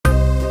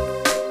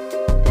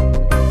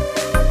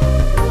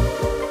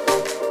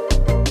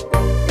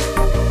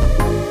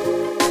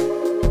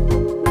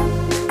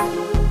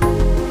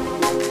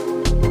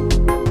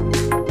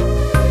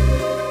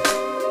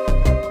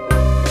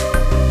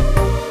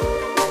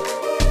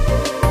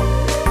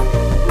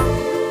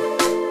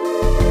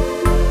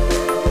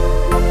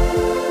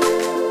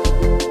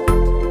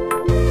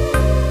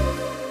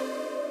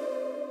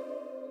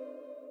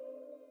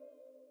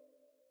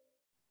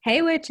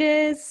Hey,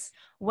 witches.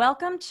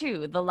 Welcome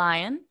to The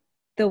Lion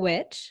The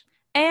Witch.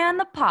 and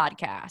the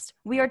podcast.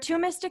 We are two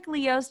mystic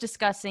Leos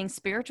discussing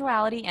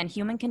spirituality and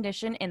human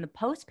condition in the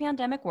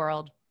post-pandemic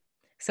world.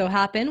 So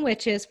hop in,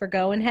 witches, for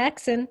going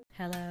hexing.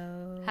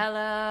 Hello.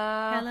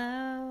 Hello.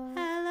 Hello.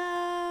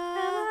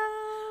 Hello.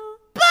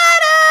 Hello.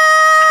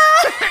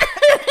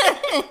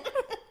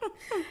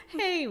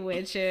 Hey,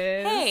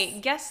 witches. Hey,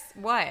 guess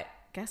what?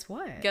 Guess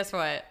what? Guess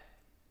what?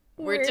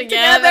 We're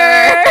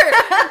together.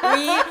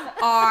 We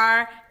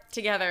are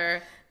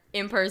together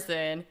in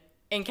person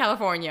in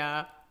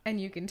California.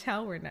 And you can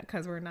tell we're not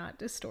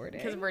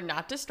distorted. Because we're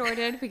not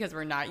distorted, because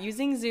we're not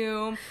using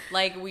Zoom.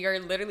 Like, we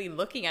are literally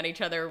looking at each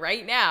other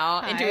right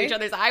now into Hi. each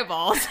other's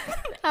eyeballs.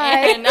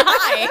 Hi. And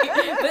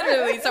hi.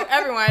 Literally. So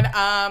everyone,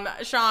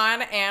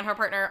 Sean and her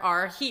partner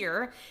are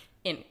here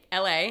in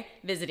LA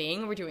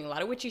visiting. We're doing a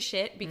lot of witchy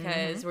shit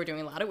because we're doing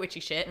a lot of witchy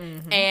shit.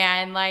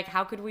 And like,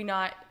 how could we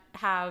not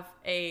have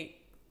a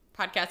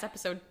podcast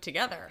episode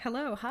together?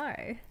 Hello.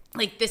 Hi.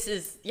 Like, this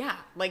is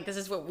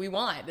what we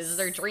want. This is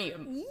our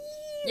dream.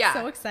 Yeah.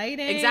 So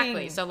exciting.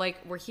 Exactly. So like,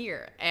 we're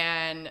here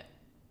and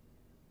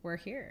We're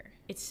here.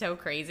 it's so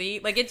crazy.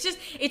 Like, it's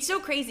so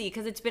crazy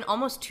because it's been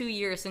almost 2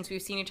 years since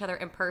we've seen each other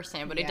in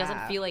person, but it doesn't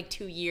Yeah. feel like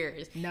 2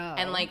 years. No.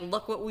 And like,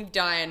 look what we've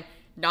done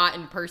not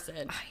in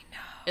person. I know.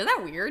 Isn't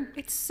that weird?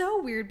 It's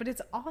so weird, but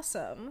it's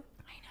awesome.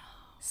 I know.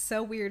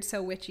 So weird,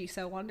 so witchy,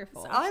 so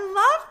wonderful. I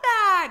love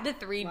that. The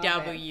three Love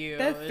it. W's.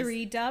 The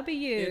three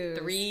W's. The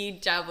three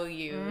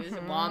W's.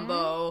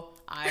 Wombo.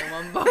 I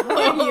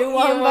wombo. You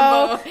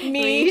wombo.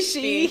 Me,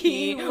 she,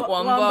 he,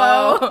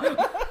 Wombo.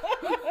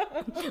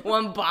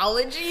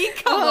 Wombology?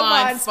 Come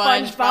on,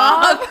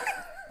 SpongeBob.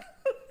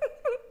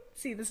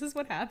 See, this is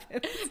what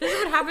happens. This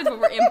is what happens when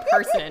we're in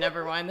person,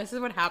 everyone. This is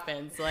what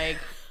happens. Like,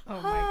 Oh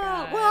my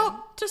God.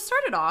 Well, to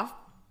start it off,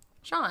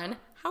 Sean,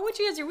 how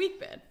witchy has your week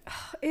been?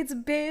 It's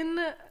been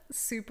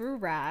super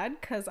rad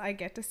because I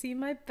get to see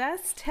my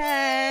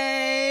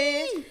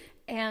bestie.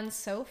 And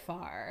so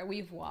far,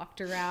 we've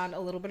walked around a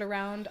little bit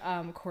around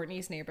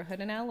Courtney's neighborhood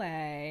in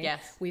LA.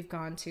 Yes. We've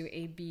gone to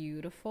a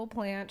beautiful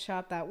plant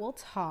shop that we'll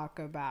talk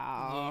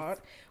about.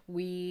 Yes.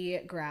 We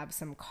grabbed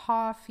some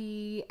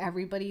coffee.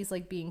 Everybody's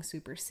like being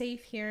super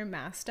safe here,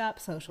 masked up,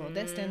 social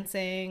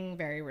distancing,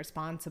 very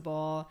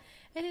responsible.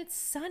 And it's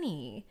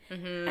sunny.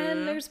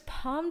 And there's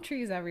palm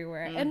trees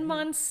everywhere and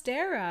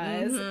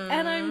monsteras.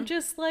 And I'm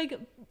just like,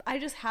 I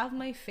just have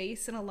my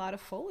face in a lot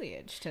of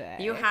foliage today.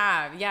 You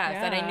have, yes.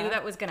 And I knew Yeah.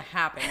 that was going to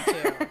happen,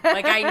 too.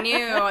 Like, I knew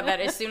that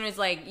as soon as,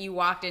 like, you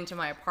walked into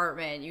my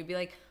apartment, you'd be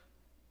like,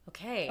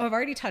 okay. Oh, I've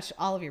already touched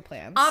all of your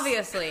plants.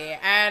 Obviously.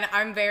 And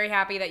I'm very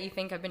happy that you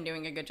think I've been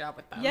doing a good job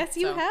with them. Yes,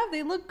 you So- have.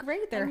 They look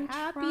great. They're I'm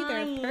happy.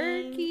 trying.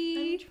 They're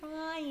perky. I'm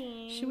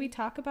trying. Should we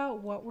talk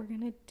about what we're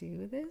going to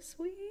do this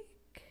week?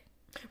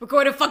 We're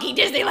going to fucking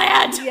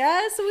Disneyland!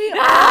 Yes, we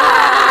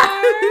Ah!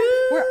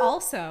 are. We're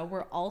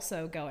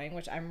also going,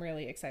 which I'm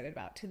really excited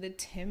about, to the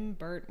Tim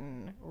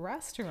Burton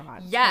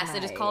restaurant. Yes,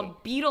 it is tonight.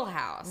 called Beetle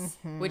House,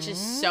 which is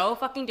so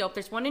fucking dope.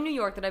 There's one in New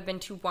York that I've been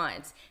to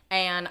once,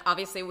 and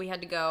obviously we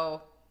had to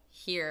go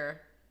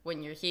here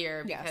when you're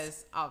here Yes.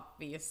 because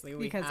obviously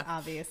Because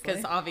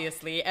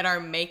obviously, and our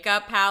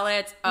makeup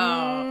palettes.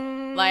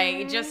 Oh,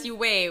 like just you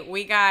wait.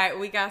 We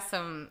got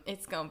some.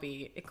 It's gonna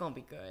be good.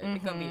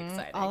 It's gonna be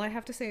exciting. all I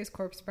have to say is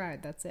Corpse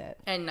Bride. That's it.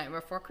 And Night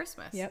Before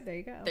Christmas. Yep, there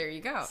you go. There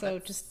you go. So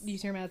just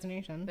use your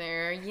imagination.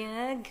 There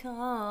you go.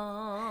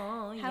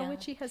 How Yeah.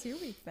 witchy has your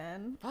week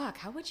been? Fuck,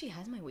 how witchy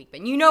has my week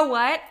been? You know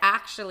what?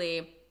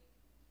 Actually,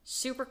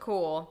 super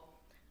cool.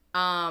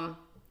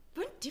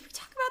 Did we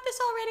talk about this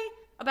already?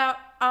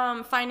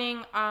 About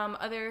finding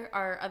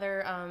our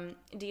other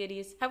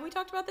deities. Have we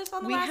talked about this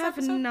on the We last have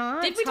episode?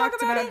 not Did we talk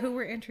talked about about it? who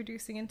we're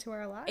introducing into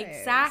our lives.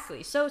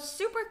 Exactly. So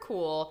super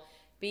cool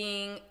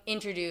being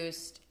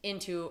introduced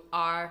into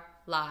our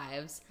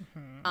lives.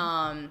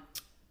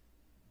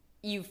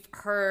 You've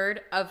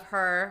heard of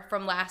her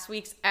from last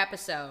week's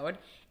episode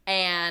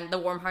and the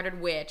warm-hearted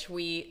witch.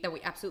 That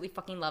we absolutely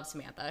fucking love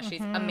Samantha.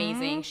 She's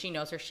amazing. She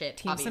knows her shit.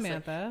 Team obviously.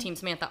 Samantha. Team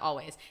Samantha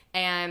always.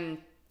 And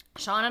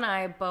Sean and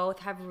I both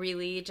have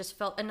really just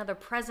felt another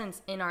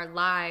presence in our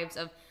lives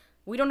of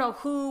we don't know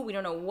who, we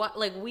don't know what,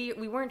 like we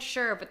weren't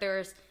sure, but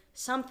there's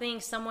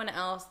someone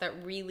else that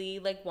really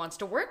like wants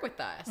to work with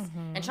us.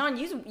 And Sean,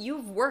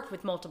 you've worked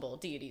with multiple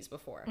deities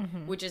before,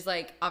 which is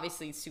like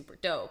obviously super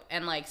dope.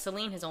 And like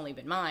Celine has only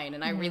been mine,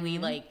 and I really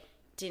like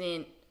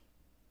didn't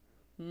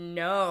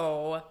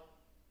know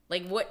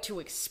like what to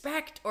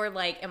expect, or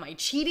like am I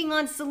cheating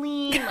on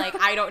Celine?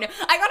 Like I don't know.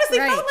 I honestly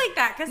Right. felt like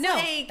that because No,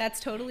 like that's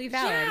totally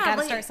valid. yeah, Gotta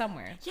like- start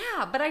somewhere.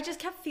 yeah, but I just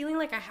kept feeling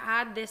like I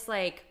had this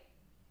like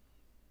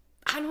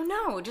I don't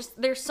know, just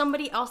there's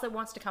somebody else that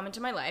wants to come into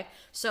my life.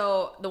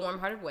 So the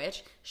warm-hearted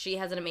witch, she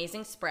has an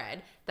amazing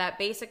spread that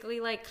basically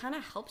like kind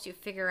of helps you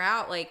figure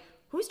out like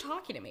who's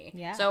talking to me.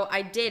 Yeah. So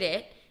I did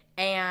it,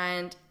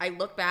 and I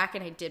looked back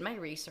and I did my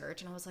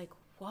research, and I was like,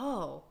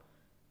 whoa,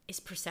 is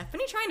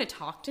Persephone trying to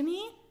talk to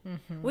me?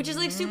 Which is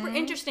like super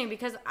interesting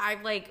because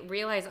I've like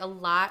realized a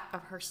lot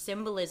of her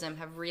symbolism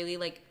have really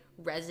like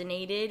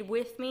resonated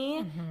with me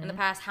in the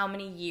past how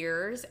many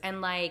years.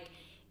 And like,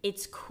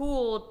 it's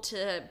cool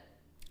to,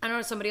 I don't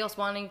know, somebody else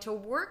wanting to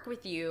work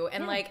with you.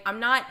 And like, I'm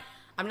not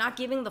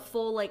giving the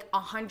full like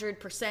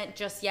 100%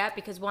 just yet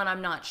because one,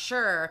 I'm not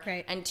sure.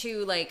 Right. And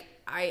two, like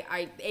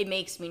it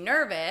makes me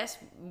nervous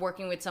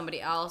working with somebody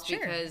else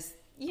because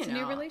it's a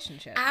new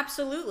relationship.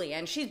 Absolutely.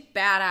 And she's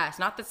badass.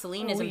 Not that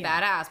Celine isn't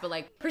yeah. badass, but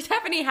like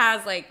Persephone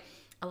has like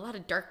a lot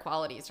of dark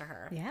qualities to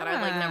her that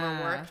I've like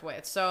never worked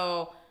with.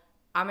 So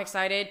I'm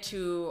excited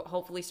to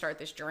hopefully start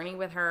this journey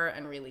with her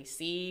and really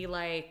see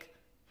like,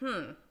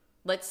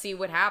 let's see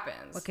what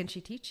happens. What can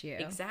she teach you?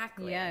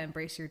 Exactly. Yeah,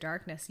 embrace your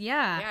darkness.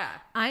 Yeah. Yeah.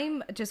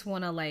 I'm just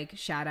want to like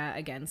shout out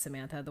again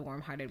Samantha, the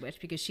warm-hearted witch,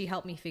 because she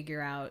helped me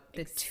figure out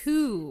the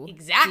two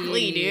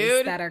Exactly, deities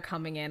dude. that are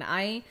coming in.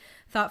 I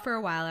thought for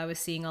a while I was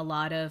seeing a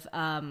lot of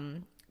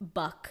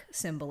buck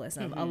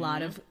symbolism, a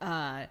lot of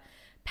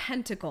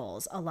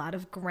pentacles, a lot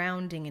of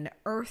grounding and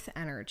earth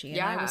energy.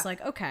 And I was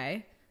like,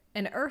 okay,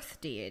 an earth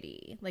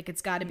deity. Like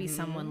it's got to be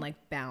someone like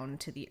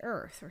bound to the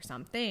earth or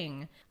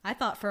something. I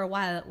thought for a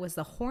while it was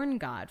the horn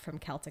god from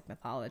Celtic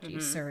mythology,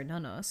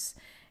 Cernunnos.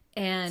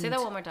 And Say that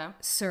one more time.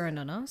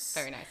 Cernunnos.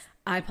 Very nice.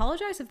 I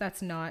apologize if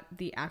that's not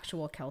the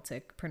actual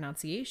Celtic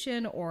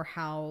pronunciation or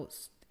how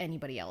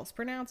anybody else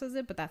pronounces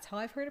it, but that's how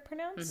I've heard it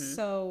pronounced.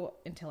 So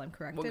until I'm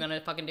corrected, We're going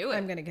to fucking do it.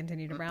 I'm going to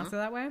continue to pronounce it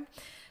that way.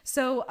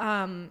 So,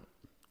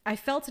 I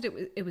felt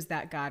it was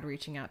that God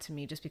reaching out to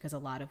me just because a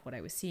lot of what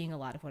I was seeing, a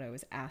lot of what I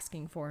was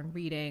asking for in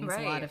readings,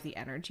 a lot of the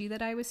energy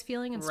that I was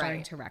feeling and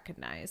starting to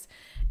recognize.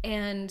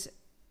 And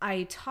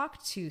I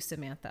talked to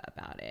Samantha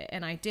about it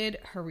and I did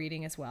her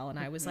reading as well. And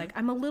I was like,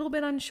 I'm a little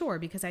bit unsure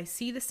because I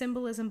see the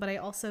symbolism, but I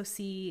also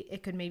see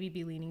it could maybe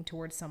be leaning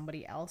towards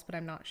somebody else, but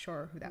I'm not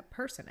sure who that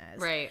person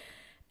is. Right.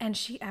 And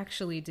she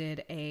actually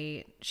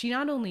she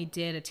not only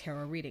did a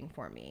tarot reading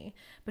for me,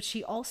 but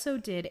she also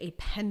did a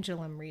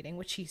pendulum reading,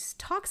 which she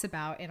talks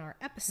about in our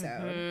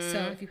episode. So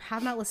if you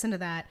have not listened to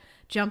that,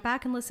 jump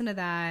back and listen to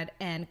that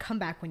and come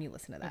back when you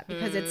listen to that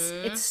because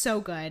it's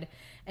so good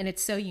and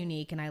it's so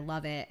unique and I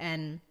love it.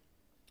 And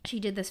she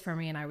did this for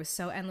me and I was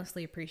so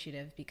endlessly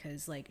appreciative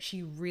because like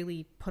she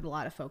really put a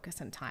lot of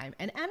focus and time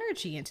and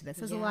energy into this.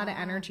 There's a lot of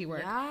energy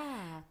work.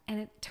 Yeah.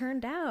 And it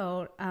turned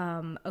out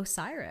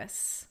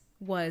Osiris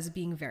was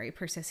being very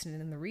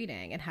persistent in the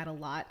reading and had a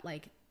lot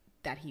like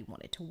that he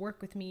wanted to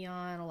work with me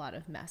on, a lot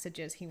of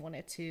messages he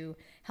wanted to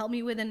help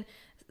me with, and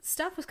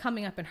stuff was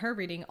coming up in her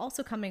reading,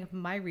 also coming up in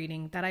my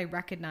reading that I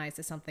recognized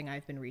as something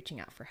I've been reaching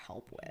out for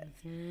help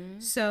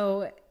with.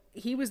 So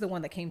he was the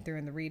one that came through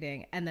in the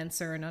reading, and then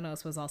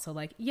Cernunnos was also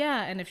like,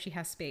 yeah, and if she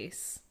has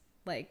space,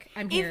 like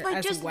I'm here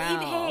as just well.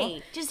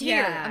 Hey, just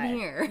here, I'm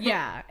here.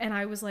 Yeah, and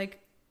I was like,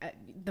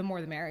 the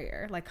more the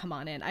merrier, like come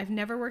on in. I've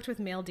never worked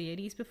with male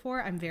deities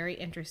before. I'm very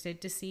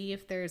interested to see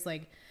if there's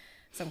like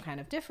some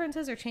kind of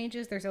differences or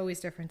changes. There's always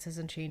differences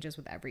and changes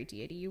with every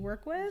deity you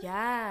work with.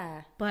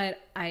 Yeah. But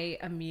I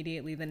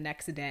immediately the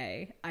next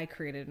day I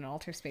created an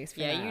altar space for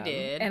them. Yeah, you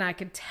did. And I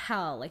could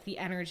tell like the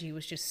energy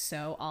was just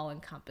so all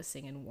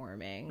encompassing and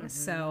warming.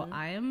 So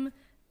I am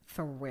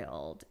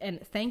thrilled.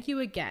 And thank you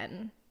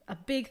again. A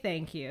big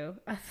thank you,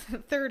 a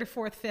third or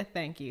fourth, fifth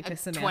thank you to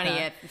Samantha.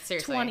 20th,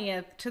 seriously.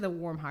 20th to the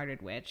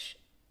warm-hearted witch.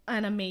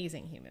 An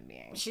amazing human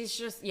being. She's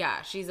just,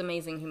 she's an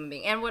amazing human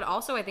being. And what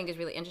also I think is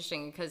really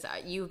interesting, because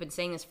you've been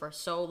saying this for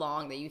so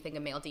long that you think a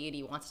male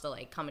deity wants to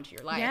like come into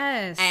your life.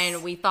 Yes.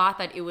 And we thought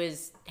that it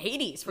was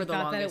Hades for the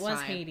longest time. That it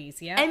was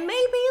Hades, yeah. And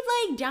maybe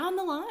like down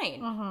the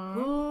line.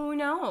 Who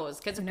knows?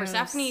 Because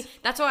Persephone,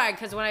 that's why,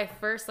 because when I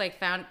first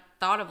like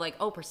thought of like,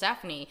 oh,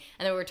 Persephone, and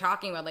then we were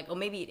talking about like, oh,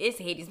 maybe it is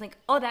Hades. Like,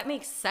 oh, that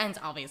makes sense,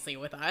 obviously,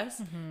 with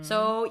us.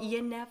 So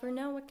you never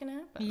know what can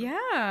happen.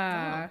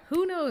 Yeah.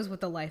 Who knows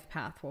what the life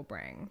path will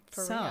bring.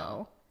 For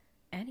real.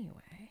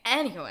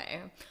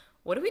 Anyway,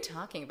 what are we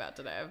talking about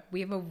today? we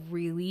have a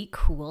really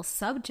cool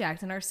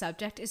subject, and our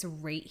subject is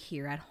right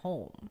here at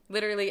home.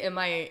 Literally in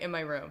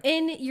my room.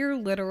 In your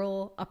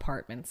literal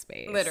apartment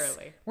space.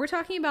 Literally. We're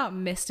talking about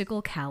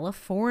mystical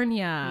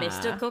California.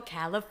 Mystical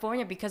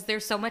California, because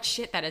there's so much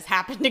shit that has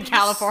happened in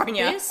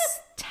California. This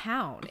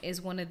town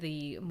is one of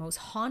the most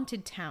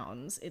haunted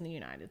towns in the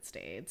United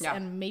States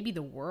and maybe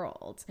the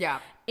world. Yeah.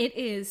 It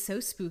is so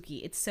spooky.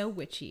 It's so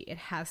witchy. It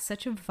has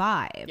such a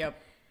vibe. Yep.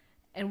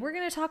 And we're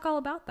going to talk all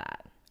about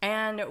that.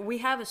 And we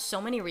have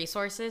so many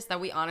resources that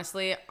we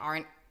honestly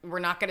we're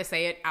not going to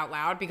say it out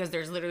loud because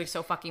there's literally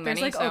so fucking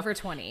many. There's like over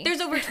 20. There's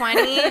over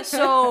 20.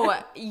 So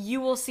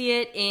you will see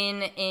it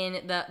in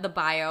the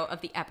bio of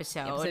the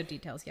episode. Episode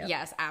details, yeah.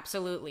 Yes,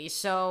 absolutely.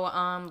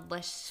 So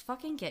let's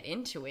fucking get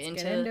into it.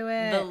 Get into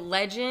it. The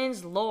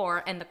legends,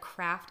 lore, and the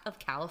craft of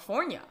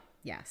California.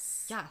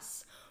 Yes.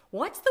 Yes.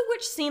 What's the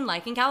witch scene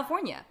like in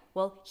California?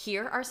 Well,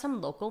 here are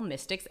some local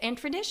mystics and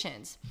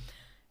traditions.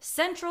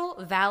 Central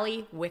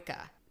Valley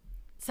Wicca.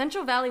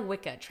 Central Valley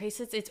Wicca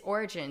traces its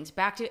origins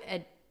back to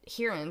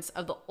adherents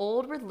of the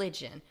old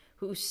religion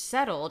who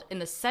settled in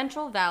the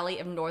Central Valley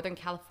of Northern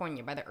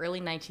California by the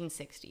early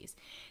 1960s.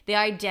 The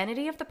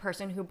identity of the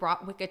person who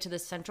brought Wicca to the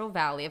Central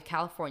Valley of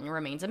California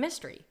remains a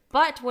mystery.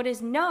 But what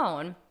is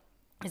known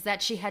is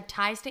that she had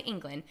ties to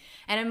England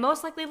and had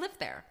most likely lived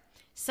there.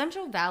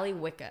 Central Valley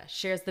Wicca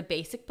shares the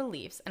basic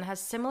beliefs and has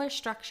similar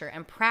structure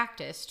and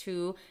practice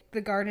to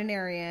The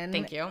Gardnerian.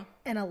 Thank you.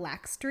 And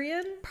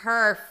Alaxtrian.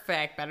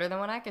 Perfect, better than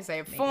what I could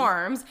say,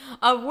 forms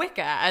of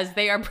Wicca as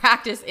they are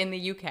practiced in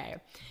the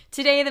UK.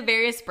 Today, the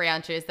various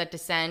branches that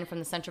descend from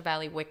the Central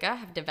Valley Wicca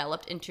have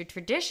developed into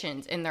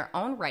traditions in their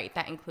own right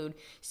that include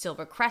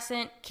Silver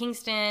Crescent,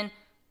 Kingston,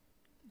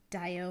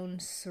 Dione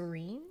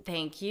Serene.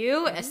 thank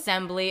you,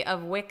 Assembly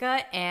of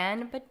Wicca,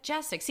 and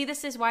Majestic. See,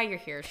 this is why you're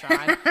here,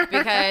 Sean,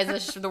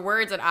 because the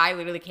words that I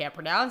literally can't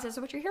pronounce is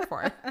what you're here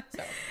for.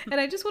 So. And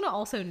I just want to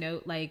also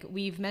note, like,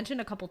 we've mentioned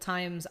a couple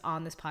times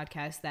on this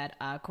podcast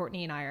that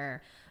Courtney and I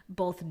are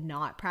both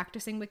not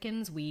practicing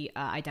Wiccans. We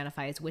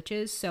identify as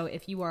witches. So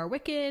if you are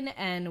Wiccan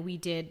and we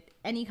did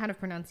any kind of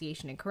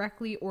pronunciation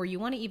incorrectly, or you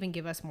want to even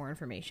give us more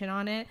information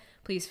on it,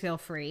 please feel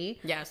free.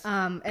 Yes.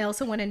 I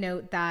also want to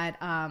note that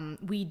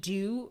we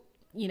do,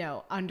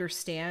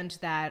 understand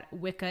that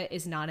Wicca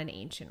is not an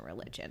ancient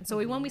religion. So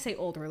when we say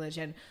old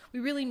religion, we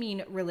really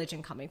mean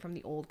religion coming from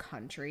the old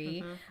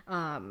country.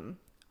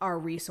 Our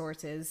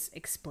resources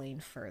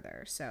explain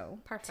further. So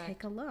Perfect.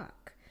 Take a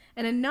look.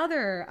 And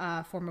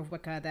another form of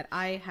Wicca that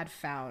I had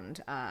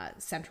found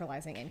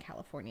centralizing in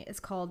California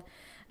is called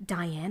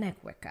Dianic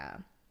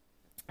Wicca.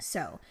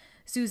 So,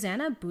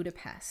 Susanna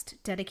Budapest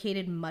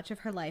dedicated much of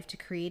her life to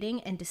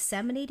creating and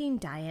disseminating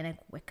Dianic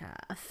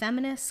Wicca, a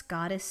feminist,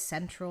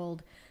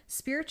 goddess-centered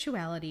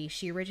spirituality.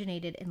 She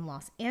originated in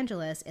Los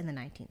Angeles in the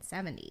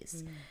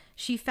 1970s.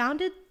 She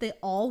founded the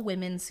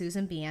all-women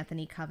Susan B.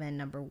 Anthony Coven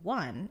No.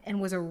 1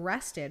 and was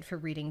arrested for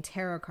reading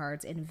tarot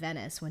cards in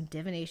Venice when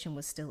divination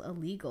was still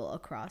illegal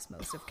across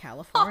most of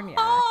California.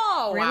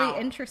 Oh, really wow.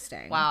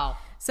 interesting. Wow.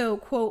 So,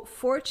 quote,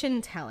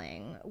 fortune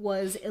telling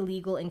was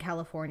illegal in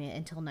California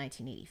until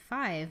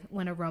 1985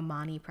 when a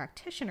Romani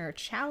practitioner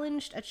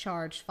challenged a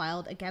charge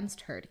filed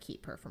against her to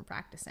keep her from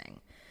practicing.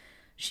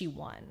 She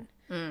won.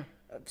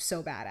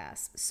 So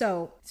badass.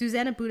 So,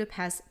 Susanna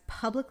Budapest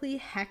publicly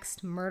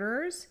hexed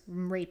murderers,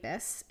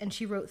 rapists, and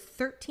she wrote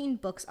 13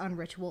 books on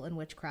ritual and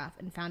witchcraft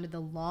and founded the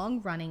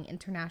long-running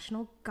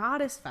International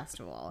Goddess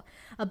Festival,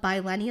 a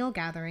biennial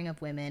gathering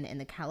of women in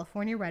the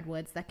California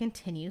Redwoods that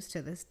continues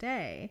to this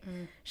day.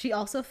 She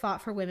also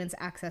fought for women's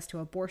access to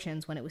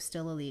abortions when it was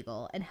still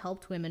illegal and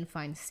helped women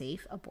find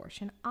safe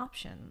abortion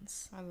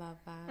options. I love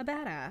that. A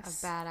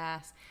badass. A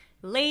badass.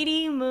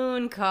 Lady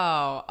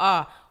Moonco.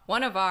 Oh,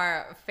 one of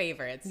our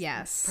favorites.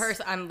 Yes.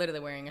 I'm literally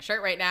wearing a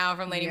shirt right now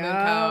from Lady Yep.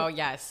 Moonco.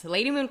 Yes.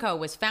 Lady Moonco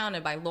was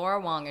founded by Laura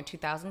Wong in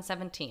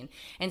 2017,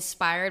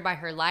 inspired by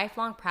her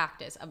lifelong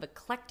practice of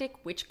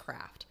eclectic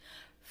witchcraft.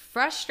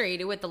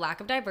 Frustrated with the lack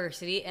of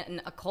diversity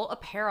in occult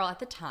apparel at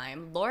the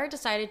time, Laura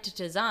decided to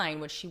design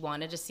what she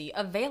wanted to see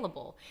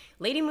available.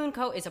 Lady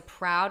Moonco is a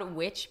proud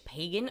witch,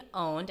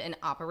 pagan-owned and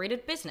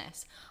operated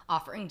business,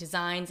 offering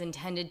designs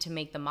intended to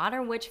make the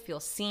modern witch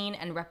feel seen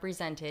and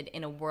represented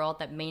in a world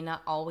that may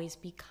not always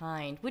be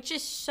kind, which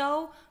is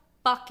so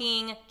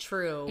fucking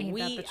true. Ain't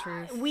that the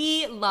truth?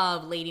 We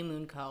love Lady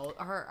Moonco.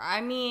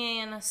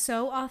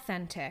 So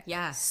authentic.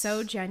 Yes.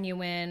 So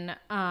genuine.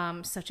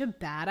 Such a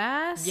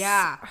badass.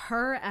 Yeah.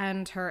 Her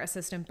and her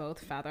assistant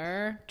both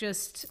feather.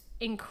 Just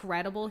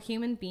incredible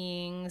human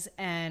beings,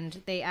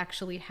 and they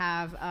actually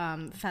have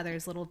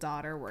Feather's little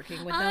daughter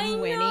working with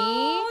them, Winnie.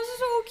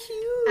 So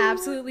cute.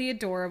 Absolutely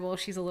adorable.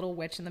 She's a little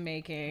witch in the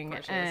making. Of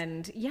course she is.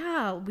 And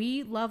yeah,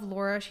 we love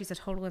Laura. She's a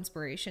total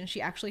inspiration.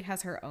 She actually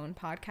has her own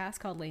podcast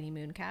called Lady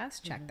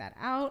Mooncast. Check that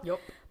out. Yep.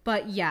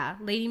 But yeah,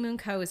 Lady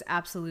Moonco is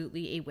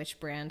absolutely a witch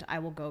brand I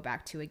will go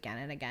back to again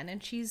and again.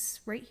 And she's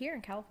right here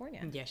in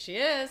California. Yes, she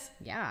is.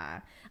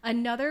 Yeah.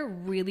 Another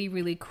really,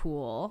 really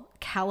cool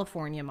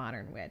California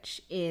modern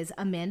witch is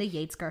Amanda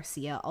Yates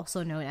Garcia,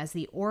 also known as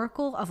the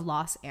Oracle of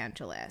Los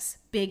Angeles.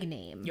 Big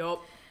name.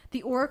 Yup.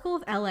 The Oracle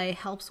of LA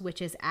helps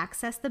witches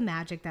access the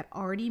magic that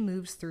already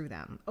moves through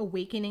them,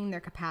 awakening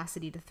their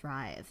capacity to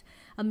thrive.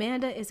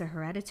 Amanda is a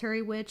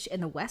hereditary witch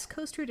in the West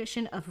Coast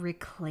tradition of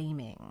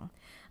reclaiming.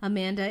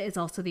 Amanda is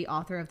also the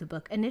author of the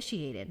book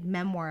Initiated,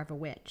 Memoir of a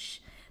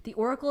Witch. The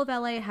Oracle of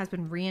LA has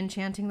been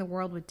re-enchanting the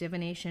world with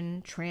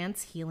divination,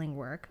 trance healing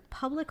work,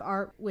 public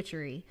art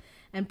witchery,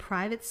 and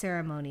private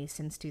ceremonies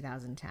since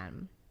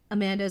 2010.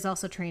 Amanda is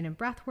also trained in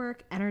breathwork,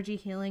 energy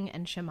healing,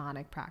 and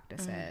shamanic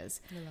practices.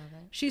 I love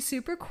it. She's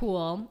super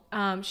cool.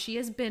 She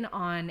has been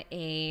on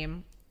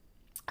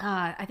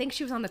I think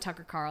she was on the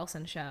Tucker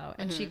Carlson show,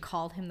 and she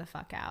called him the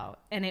fuck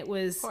out. And it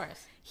was, Of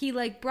course. he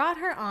like brought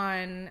her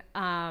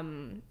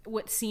on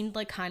what seemed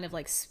like kind of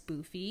like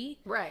spoofy.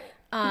 Right.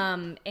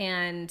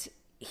 And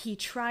he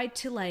tried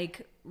to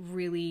like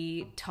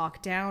really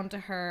talk down to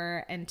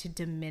her and to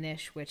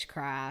diminish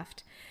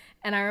witchcraft.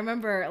 And I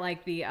remember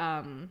like the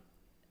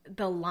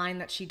line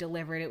that she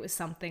delivered, it was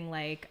something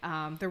like,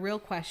 the real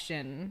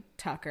question,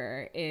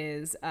 Tucker,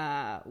 is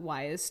why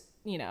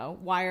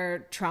are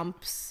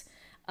Trump's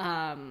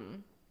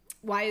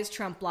is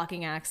Trump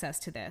blocking access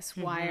to this?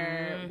 Why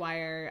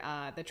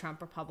are the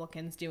Trump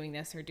Republicans doing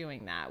this or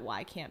doing that?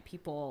 Why don't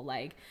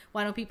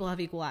people have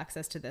equal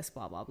access to this?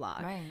 Blah blah blah.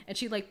 Right. And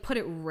she like put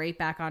it right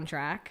back on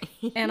track,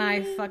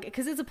 and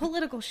because it's a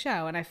political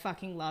show, and I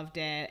fucking loved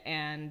it.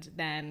 And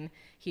then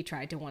he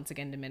tried to once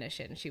again diminish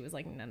it, and she was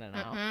like, no,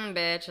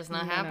 bitch, it's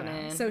not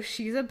happening. So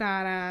she's a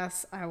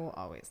badass. I will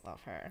always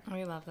love her.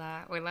 We love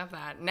that. We love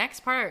that.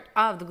 Next part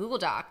of the Google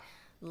Doc.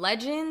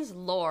 Legends,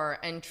 lore,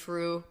 and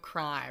true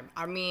crime.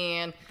 I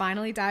mean,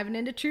 Finally diving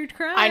into true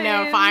crime. I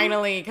know,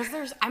 finally. Because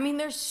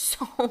there's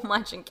so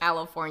much in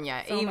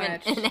California, So even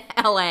much. in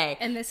LA.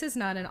 And this is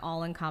not an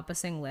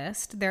all-encompassing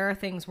list. There are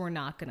things we're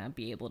not going to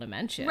be able to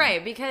mention.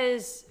 Right,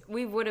 because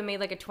we would have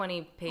made like a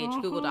 20-page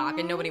Google Doc,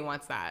 and nobody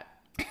wants that.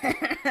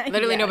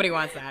 Literally nobody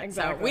wants that.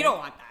 exactly. So we don't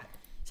want that.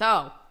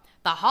 So,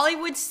 the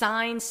Hollywood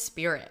sign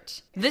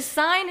spirit. The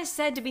sign is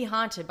said to be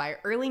haunted by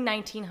early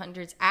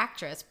 1900s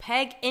actress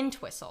Peg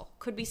Entwistle.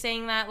 Could be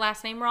saying that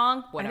last name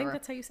wrong. I Whatever. think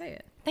that's how you say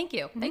it. Thank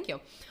you. Thank you.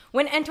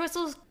 When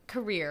Entwistle's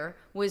career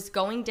was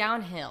going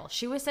downhill,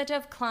 she was said to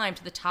have climbed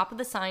to the top of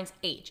the sign's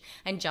H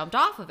and jumped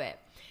off of it.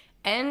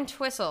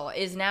 Entwistle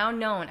is now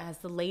known as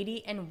the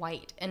Lady in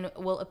White and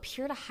will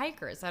appear to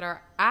hikers that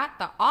are at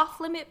the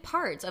off-limit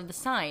parts of the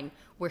sign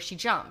where she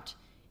jumped.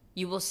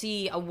 You will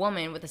see a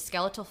woman with a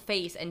skeletal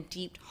face and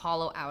deep,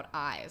 hollow-out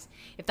eyes.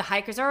 If the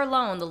hikers are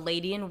alone, the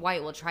Lady in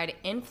White will try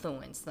to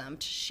influence them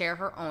to share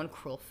her own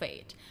cruel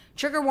fate.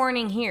 Trigger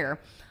warning here.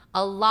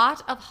 A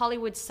lot of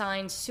Hollywood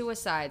sign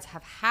suicides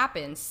have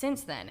happened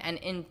since then, and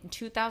in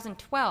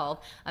 2012,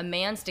 a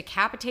man's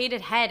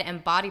decapitated head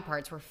and body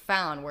parts were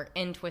found where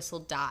Entwistle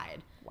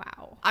died.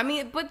 Wow. I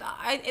mean, but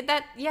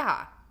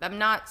I'm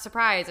not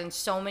surprised. And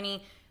so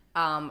many,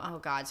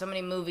 so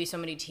many movies, so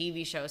many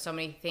TV shows, so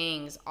many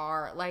things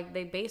are like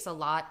they base a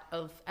lot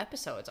of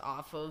episodes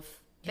off of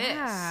this.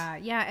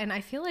 Yeah, and I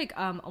feel like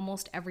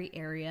almost every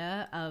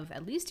area of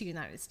at least the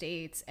United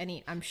States,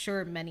 I'm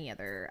sure many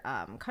other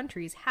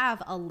countries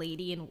have a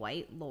Lady in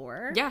White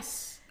lore.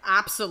 Yes,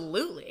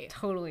 absolutely.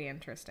 Totally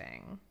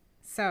interesting.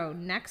 So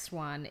next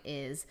one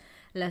is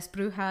Las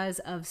Brujas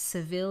of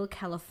Seville,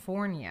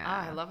 California.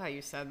 I love how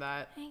you said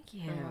that. Thank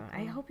you.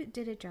 I hope it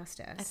did it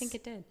justice. I think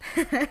it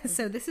did.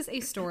 So this is a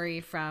story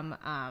from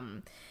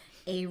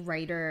a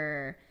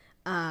writer,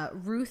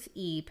 Ruth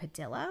E.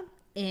 Padilla,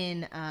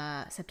 in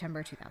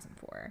September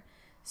 2004.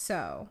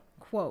 So,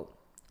 quote,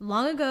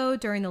 long ago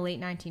during the late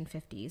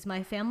 1950s,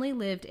 my family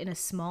lived in a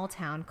small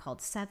town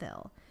called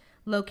Seville,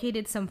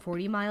 located some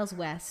 40 miles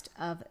west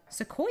of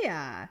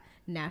Sequoia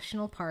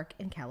National Park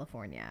in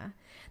California.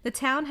 The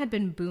town had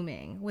been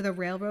booming, with a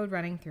railroad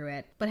running through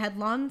it, but had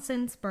long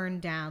since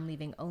burned down,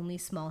 leaving only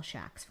small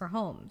shacks for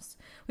homes.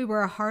 We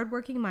were a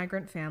hardworking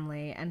migrant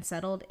family and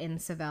settled in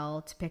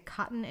Seville to pick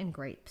cotton and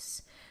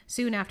grapes.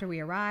 Soon after we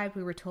arrived,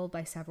 we were told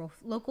by several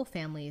local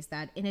families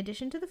that, in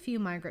addition to the few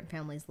migrant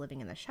families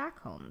living in the shack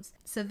homes,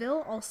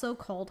 Seville also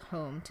called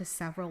home to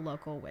several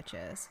local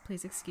witches.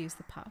 Please excuse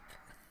the pup.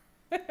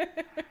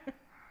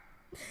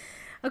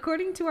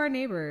 According to our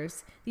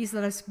neighbors, these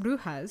Las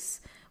Brujas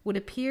would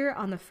appear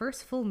on the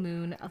first full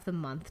moon of the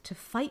month to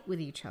fight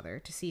with each other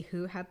to see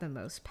who had the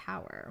most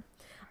power.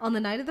 On the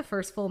night of the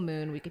first full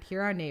moon, we could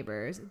hear our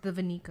neighbors, the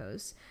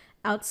Venicos,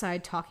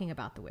 outside talking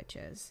about the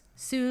witches.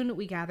 Soon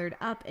we gathered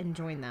up and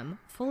joined them,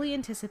 fully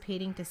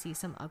anticipating to see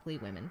some ugly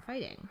women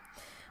fighting.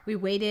 We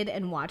waited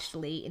and watched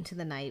late into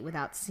the night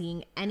without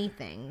seeing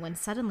anything when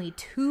suddenly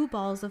 2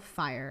 balls of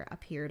fire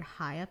appeared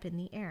high up in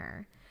the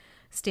air.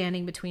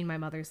 Standing between my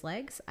mother's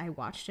legs, I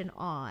watched in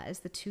awe as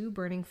the 2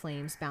 burning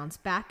flames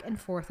bounced back and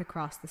forth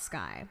across the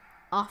sky,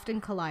 often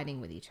colliding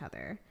with each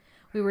other.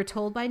 We were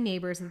told by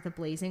neighbors that the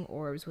blazing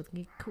orbs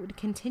would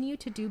continue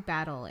to do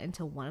battle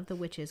until one of the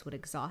witches would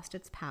exhaust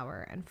its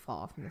power and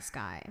fall from the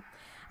sky.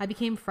 I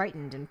became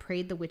frightened and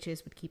prayed the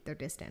witches would keep their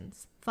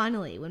distance.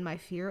 Finally, when my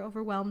fear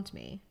overwhelmed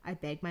me, I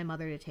begged my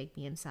mother to take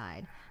me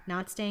inside,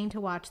 not staying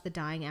to watch the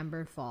dying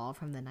ember fall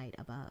from the night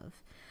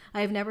above.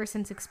 I have never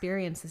since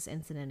experienced this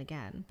incident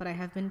again, but I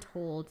have been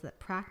told that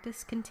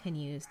practice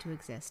continues to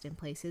exist in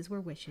places where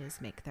witches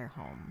make their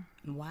home.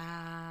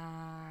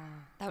 Wow.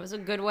 That was a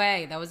good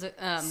way. That was a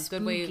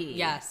good way. Spooky.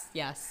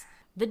 Yes.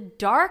 The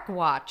Dark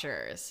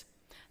Watchers.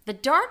 The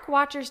Dark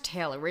Watchers'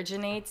 tale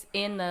originates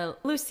in the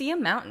Lucia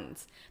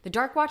Mountains. The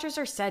Dark Watchers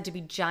are said to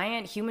be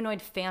giant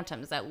humanoid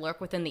phantoms that lurk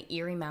within the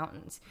Erie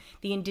Mountains.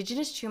 The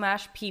indigenous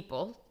Chumash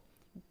people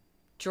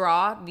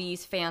draw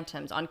these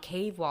phantoms on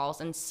cave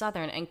walls in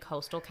southern and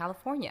coastal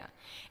California.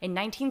 In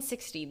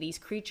 1960, these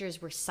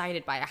creatures were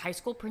sighted by a high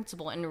school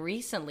principal, and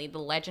recently the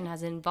legend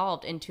has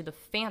evolved into the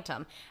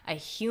Phantom, a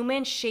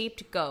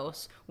human-shaped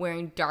ghost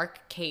wearing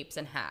dark capes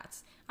and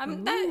hats.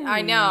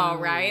 I know,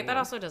 right? That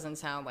also doesn't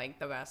sound like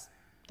the best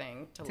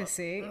thing to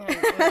see.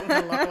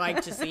 to look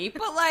like to see,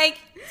 but like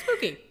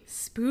spooky.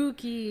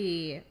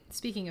 Spooky.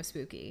 Speaking of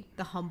spooky,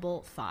 the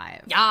Humboldt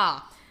Five. Yeah.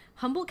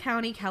 Humboldt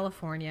County,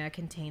 California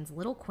contains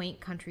little quaint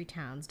country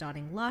towns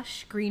dotting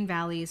lush, green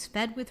valleys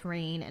fed with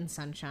rain and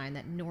sunshine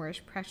that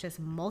nourish precious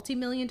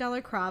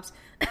multi-million-dollar crops,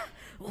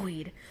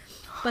 weed.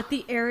 But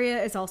the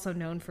area is also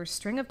known for a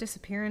string of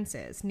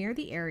disappearances near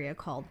the area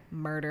called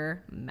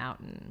Murder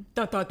Mountain.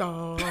 Da, da,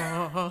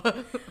 da.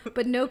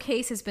 But no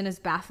case has been as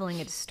baffling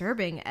and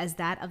disturbing as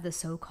that of the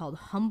so-called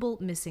Humboldt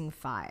Missing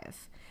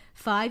Five.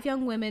 5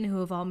 young women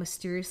who have all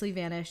mysteriously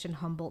vanished in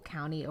Humboldt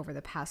County over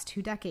the past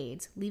 2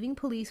 decades, leaving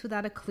police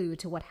without a clue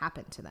to what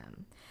happened to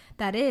them.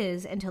 That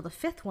is, until the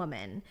 5th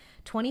woman,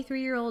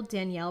 23-year-old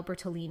Danielle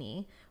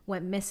Bertolini,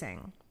 went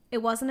missing.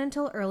 It wasn't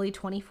until early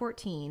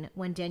 2014,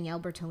 when Danielle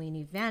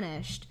Bertolini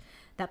vanished,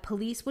 that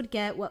police would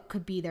get what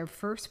could be their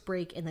first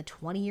break in the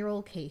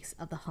 20-year-old case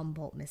of the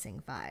Humboldt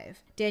Missing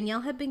Five.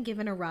 Danielle had been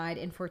given a ride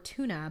in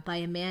Fortuna by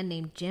a man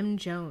named Jim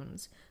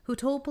Jones, who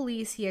told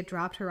police he had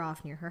dropped her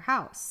off near her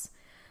house.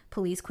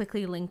 Police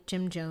quickly linked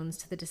Jim Jones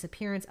to the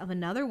disappearance of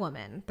another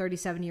woman,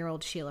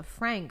 37-year-old Sheila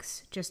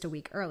Franks, just a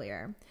week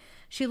earlier.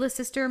 Sheila's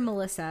sister,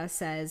 Melissa,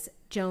 says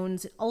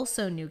Jones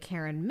also knew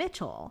Karen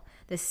Mitchell,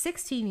 the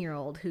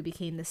 16-year-old who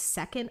became the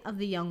second of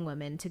the young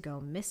women to go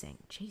missing.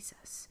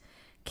 Jesus.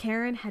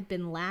 Karen had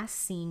been last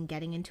seen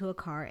getting into a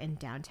car in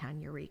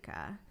downtown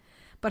Eureka.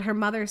 But her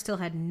mother still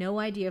had no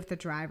idea if the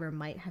driver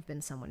might have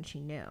been someone she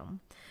knew.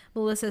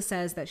 Melissa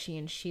says that she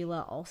and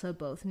Sheila also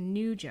both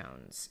knew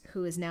Jones,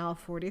 who is now a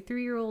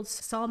 43-year-old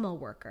sawmill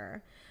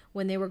worker,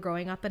 when they were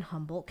growing up in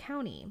Humboldt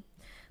County.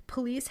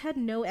 Police had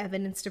no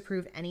evidence to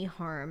prove any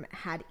harm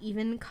had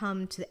even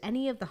come to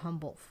any of the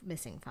Humboldt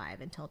Missing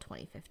Five until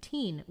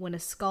 2015, when a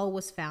skull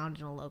was found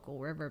in a local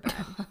riverbed.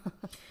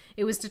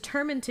 It was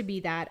determined to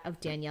be that of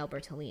Danielle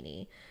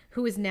Bertolini,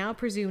 who is now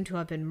presumed to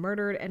have been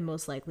murdered and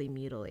most likely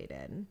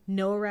mutilated.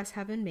 No arrests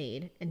have been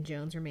made, and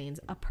Jones remains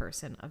a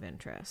person of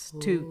interest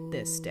to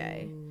this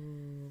day.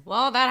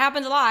 Well, that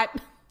happens a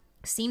lot.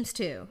 Seems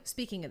to.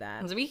 Speaking of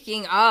that.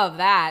 Speaking of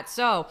that,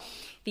 so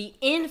the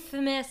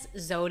infamous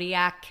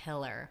Zodiac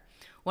Killer,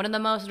 one of the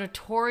most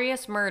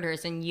notorious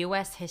murders in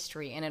U.S.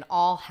 history, and it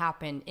all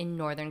happened in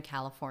Northern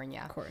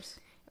California. Of course.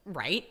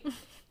 Right?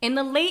 In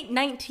the late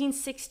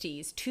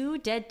 1960s, 2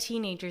 dead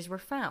teenagers were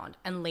found,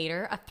 and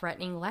later a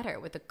threatening letter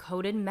with a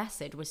coded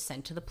message was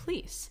sent to the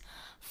police.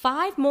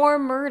 5 more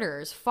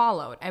murders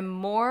followed, and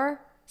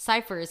more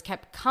ciphers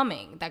kept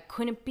coming that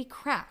couldn't be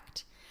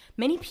cracked.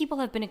 Many people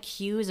have been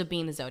accused of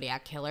being the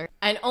Zodiac Killer,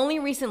 and only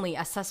recently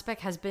a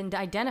suspect has been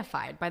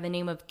identified by the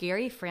name of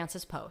Gary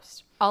Francis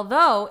Post.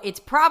 Although it's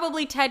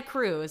probably Ted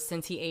Cruz,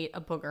 since he ate a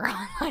booger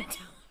on my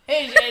television.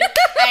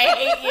 I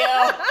hate you.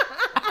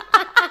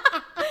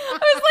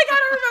 I was like, I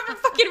don't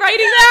remember fucking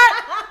writing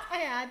that. I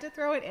had to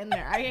throw it in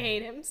there. I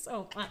hate him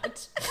so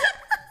much.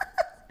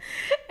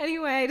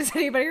 Anyway, does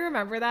anybody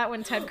remember that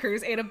when Ted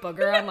Cruz ate a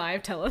booger on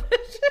live television?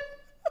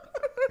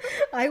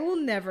 I will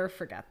never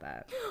forget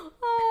that.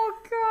 Oh,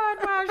 God.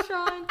 Wow,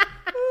 Sean.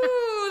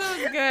 Ooh, that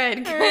was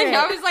good. Right.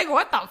 I was like,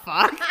 what the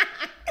fuck?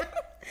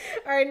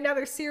 All right,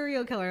 another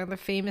serial killer, another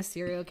famous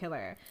serial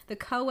killer. The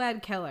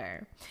co-ed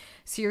killer.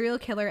 Serial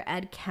killer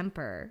Ed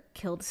Kemper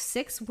killed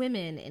 6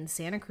 women in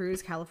Santa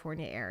Cruz,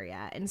 California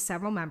area and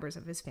several members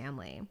of his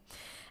family.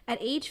 At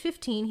age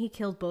 15, he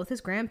killed both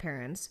his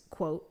grandparents,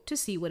 quote, to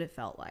see what it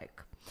felt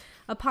like.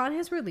 Upon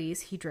his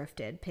release, he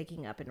drifted,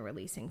 picking up and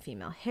releasing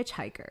female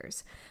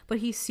hitchhikers, but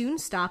he soon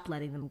stopped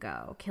letting them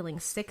go, killing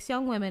 6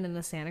 young women in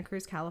the Santa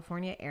Cruz,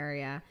 California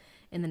area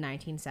in the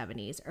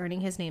 1970s,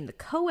 earning his name the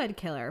co-ed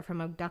killer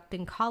from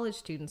abducting college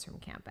students from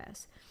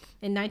campus.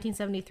 In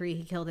 1973,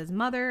 he killed his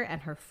mother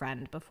and her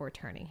friend before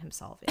turning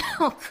himself in.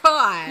 Oh,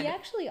 God. He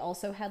actually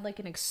also had like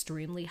an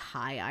extremely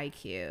high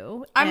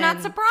IQ. I'm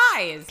not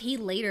surprised. He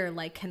later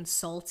like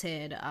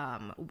consulted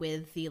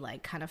with the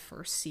like kind of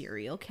first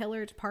serial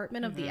killer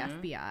department of the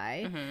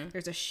FBI.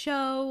 There's a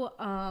show,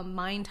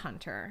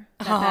 Mindhunter,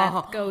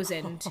 that goes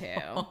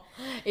into.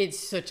 It's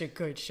such a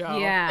good show.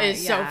 Yeah,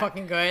 It's so yeah.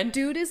 fucking good.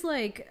 Dude is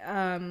like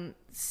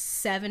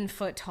 7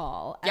 foot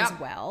tall as Yep.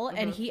 well,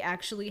 and he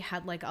actually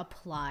had like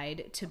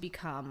applied to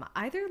become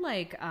either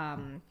like a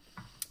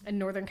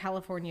Northern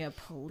California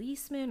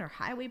policeman or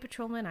highway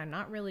patrolman. I'm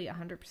not really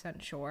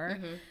 100% sure,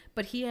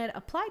 but he had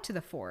applied to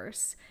the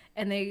force,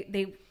 and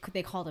they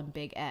called him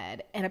Big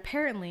Ed, and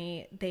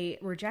apparently they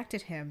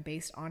rejected him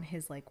based on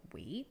his like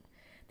weight,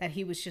 that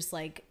he was just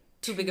like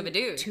Too big of a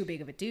dude. too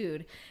big of a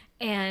dude,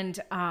 and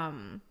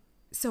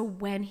so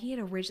when he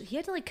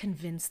had to like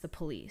convince the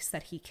police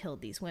that he killed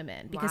these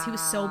women because he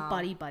was so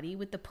buddy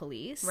with the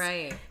police.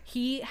 Right.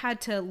 He had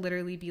to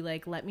literally be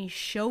like, let me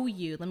show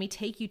you, let me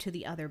take you to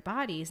the other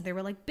bodies. And they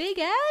were like, Big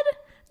Ed?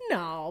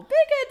 No, Big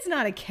Ed's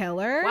not a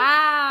killer.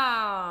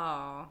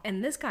 Wow.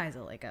 And this guy's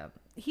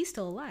he's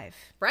still alive.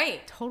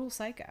 Right. Total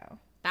psycho.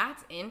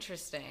 That's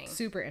interesting.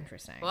 Super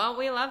interesting. Well,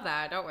 we love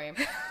that, don't we?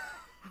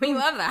 We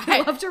love that.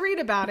 I love to read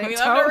about it. We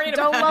love to read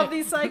Don't about love it.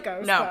 these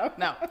psychos. No, though.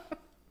 no.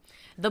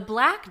 The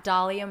Black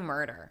Dahlia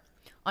Murder.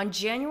 On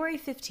January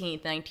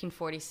 15th,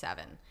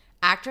 1947,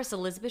 actress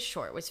Elizabeth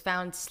Short was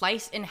found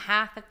sliced in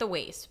half at the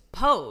waist,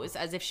 posed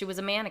as if she was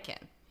a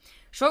mannequin.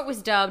 Short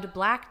was dubbed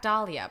Black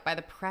Dahlia by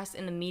the press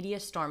in the media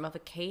storm of a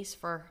case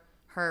for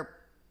her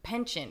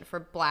penchant for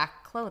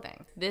black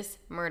clothing. This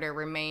murder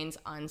remains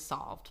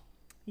unsolved.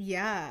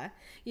 Yeah.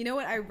 You know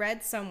what? I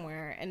read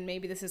somewhere, and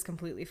maybe this is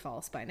completely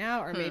false by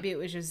now, or maybe it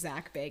was just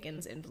Zach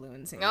Bagans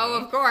influencing me. Oh,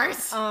 of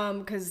course.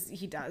 Because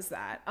he does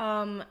that.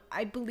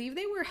 I believe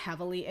they were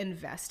heavily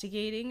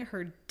investigating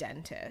her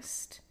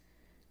dentist,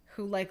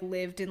 who like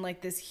lived in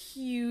like this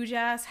huge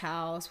ass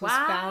house, was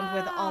found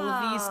with all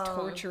of these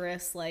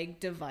torturous like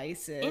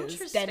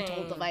devices,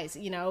 dental devices,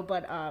 you know.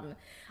 But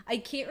I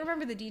can't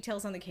remember the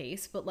details on the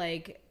case, but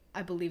like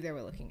I believe they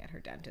were looking at her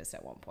dentist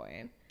at one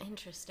point.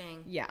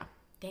 Interesting. Yeah.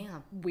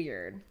 Damn.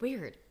 Weird.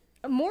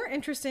 More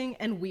interesting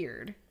and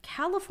weird,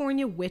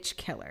 California witch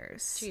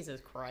killers. Jesus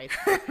Christ.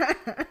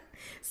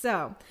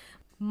 So,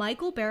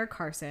 Michael Bear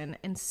Carson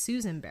and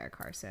Susan Bear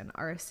Carson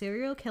are a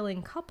serial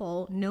killing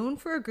couple known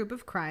for a group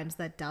of crimes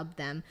that dubbed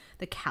them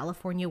the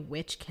California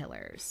Witch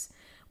Killers.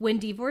 When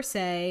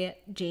divorcee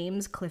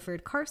James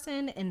Clifford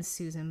Carson and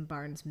Susan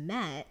Barnes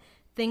met,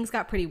 things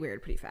got pretty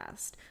weird pretty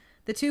fast.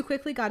 The two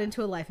quickly got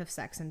into a life of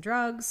sex and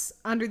drugs.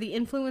 Under the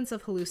influence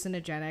of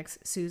hallucinogenics,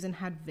 Susan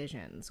had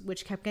visions,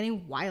 which kept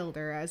getting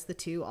wilder as the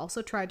two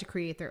also tried to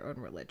create their own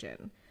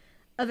religion.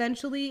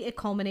 Eventually, it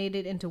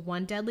culminated into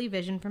one deadly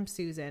vision from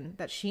Susan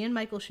that she and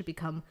Michael should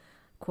become,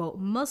 quote,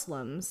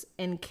 Muslims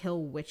and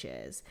kill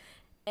witches.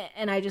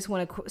 And I just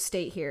want to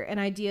state here, an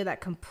idea that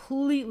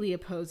completely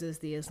opposes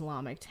the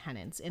Islamic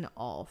tenets in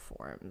all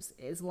forms.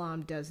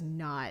 Islam does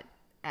not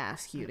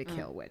ask you to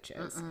kill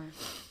witches.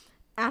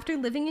 After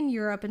living in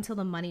Europe until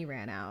the money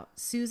ran out,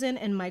 Susan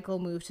and Michael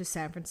moved to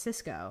San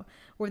Francisco,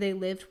 where they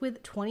lived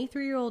with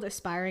 23-year-old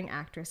aspiring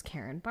actress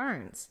Karen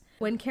Barnes.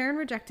 When Karen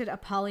rejected a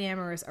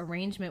polyamorous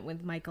arrangement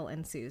with Michael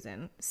and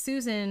Susan,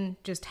 Susan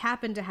just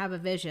happened to have a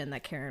vision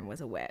that Karen was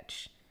a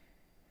witch.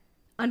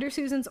 Under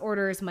Susan's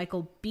orders,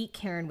 Michael beat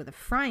Karen with a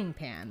frying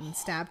pan and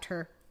stabbed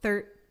her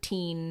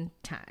 13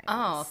 times.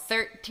 Oh,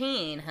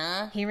 13,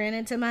 huh? He ran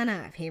into my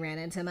knife.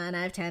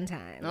 10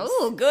 times.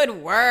 Oh,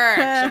 good work,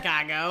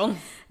 Chicago.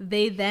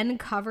 They then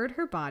covered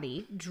her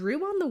body,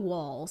 drew on the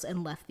walls,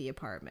 and left the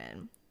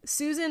apartment.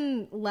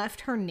 Susan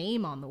left her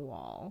name on the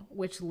wall,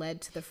 which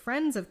led to the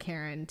friends of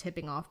Karen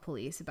tipping off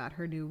police about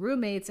her new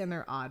roommates and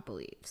their odd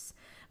beliefs.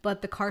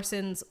 But the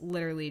Carsons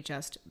literally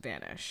just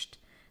vanished.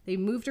 They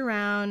moved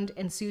around,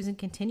 and Susan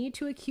continued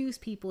to accuse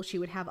people she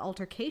would have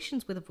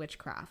altercations with of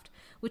witchcraft,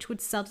 which would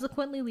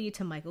subsequently lead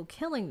to Michael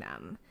killing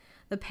them.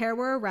 The pair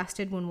were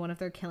arrested when one of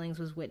their killings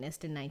was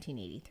witnessed in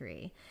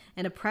 1983,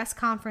 and a press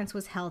conference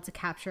was held to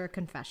capture a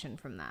confession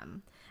from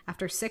them.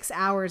 After 6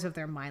 hours of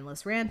their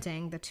mindless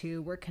ranting, the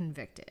two were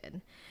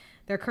convicted.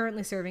 They're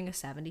currently serving a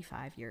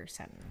 75-year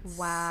sentence.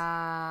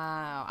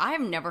 Wow. I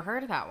have never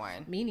heard of that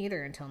one. Me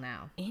neither until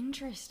now.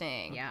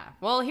 Interesting. Yeah.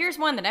 Well, here's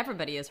one that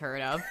everybody has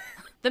heard of.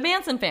 The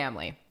Manson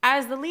family.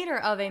 As the leader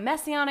of a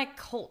messianic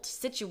cult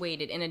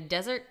situated in a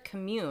desert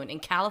commune in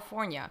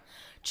California,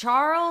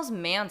 Charles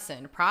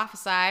Manson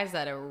prophesied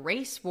that a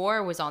race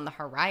war was on the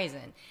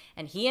horizon,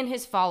 and he and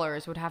his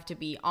followers would have to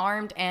be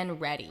armed and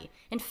ready.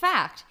 In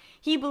fact,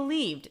 he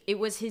believed it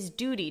was his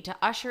duty to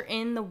usher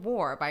in the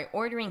war by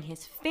ordering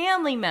his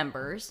family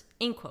members,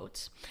 in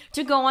quotes,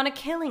 to go on a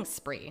killing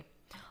spree.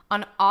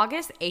 On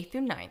August 8th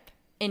through 9th,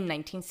 in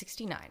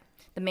 1969,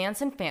 the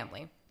Manson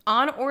family,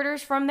 on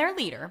orders from their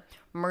leader,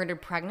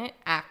 murdered pregnant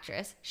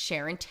actress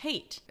Sharon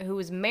Tate, who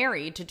was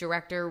married to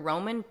director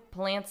Roman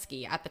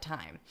Polanski at the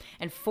time,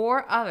 and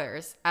 4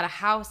 others at a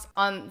house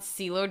on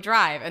Cielo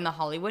Drive in the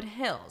Hollywood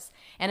Hills.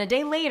 And a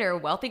day later,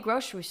 wealthy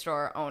grocery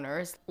store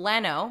owners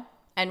Leno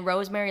and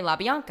Rosemary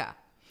LaBianca.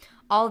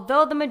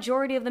 Although the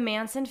majority of the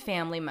Manson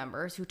family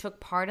members who took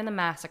part in the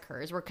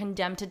massacres were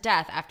condemned to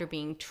death after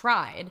being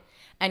tried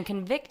and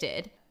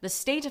convicted, the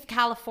state of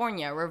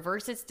California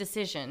reversed its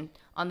decision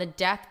on the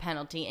death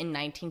penalty in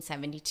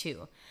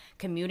 1972,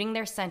 commuting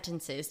their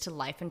sentences to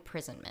life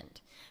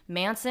imprisonment.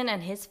 Manson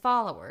and his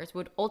followers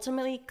would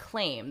ultimately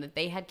claim that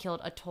they had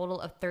killed a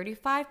total of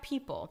 35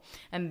 people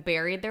and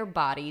buried their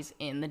bodies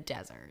in the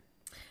desert.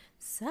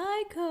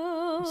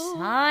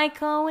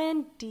 Psycho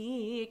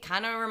indeed.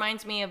 Kind of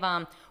reminds me of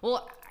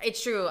well,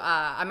 it's true,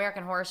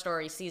 American Horror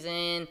Story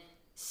season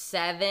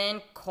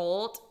 7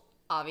 Cult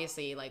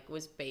obviously like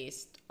was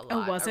based a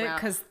lot. Oh, was it?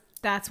 Because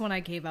that's when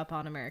I gave up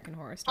on American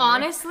Horror Story.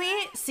 Honestly,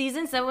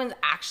 season 7 was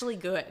actually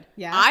good.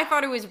 Yeah, I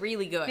thought it was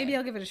really good. Maybe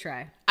I'll give it a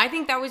try. I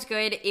think that was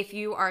good. If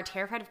you are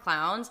terrified of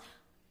clowns,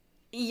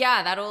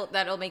 yeah,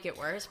 that'll make it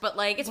worse. But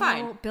like, it's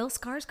fine. Bill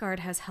Skarsgård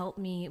has helped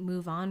me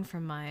move on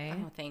from my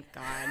Oh, thank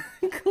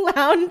God.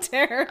 clown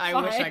terror. I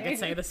wish I could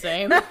say the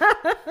same.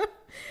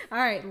 All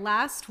right,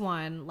 last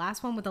one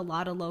with a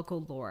lot of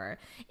local lore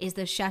is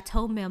the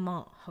Chateau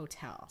Marmont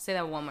Hotel. Say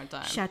that one more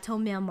time. Chateau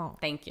Marmont.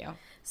 Thank you.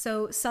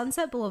 So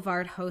Sunset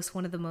Boulevard hosts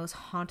one of the most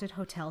haunted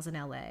hotels in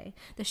LA,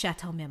 the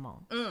Chateau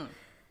Marmont.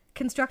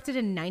 Constructed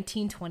in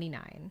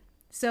 1929.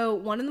 So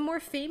one of the more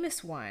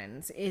famous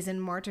ones is in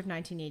March of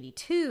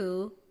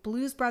 1982,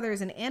 Blues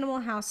Brothers and Animal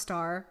House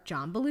star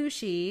John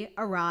Belushi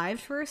arrived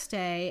for a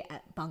stay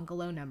at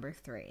bungalow number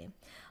 3.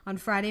 On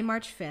Friday,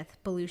 March 5th,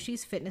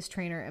 Belushi's fitness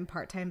trainer and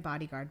part-time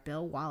bodyguard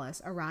Bill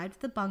Wallace arrived at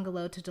the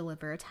bungalow to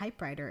deliver a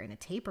typewriter and a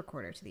tape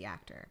recorder to the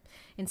actor.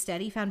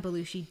 Instead, he found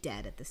Belushi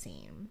dead at the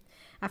scene.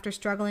 After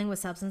struggling with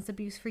substance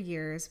abuse for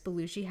years,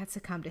 Belushi had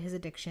succumbed to his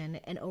addiction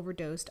and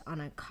overdosed on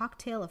a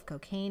cocktail of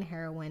cocaine,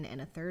 heroin, and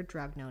a third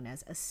drug known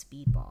as a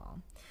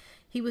speedball.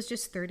 He was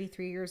just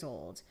 33 years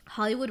old.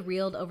 Hollywood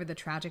reeled over the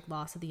tragic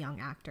loss of the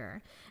young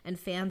actor, and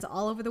fans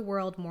all over the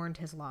world mourned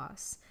his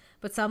loss.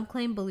 But some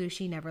claim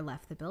Belushi never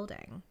left the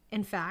building.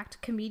 In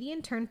fact,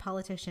 comedian turned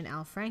politician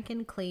Al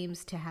Franken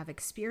claims to have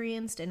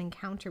experienced an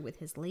encounter with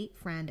his late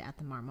friend at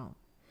the Marmont.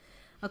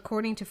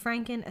 According to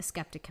Franken, a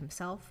skeptic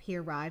himself, he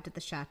arrived at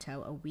the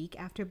chateau a week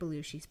after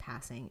Belushi's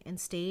passing and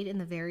stayed in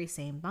the very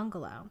same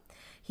bungalow.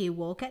 He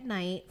awoke at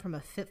night from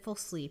a fitful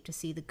sleep to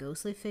see the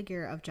ghostly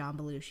figure of John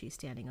Belushi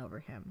standing over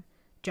him.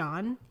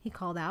 "John," he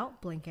called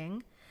out,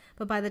 blinking.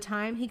 But by the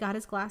time he got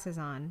his glasses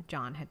on,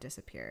 John had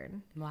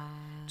disappeared. Wow.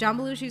 John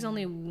Belushi's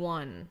only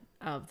one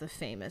of the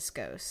famous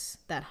ghosts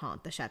that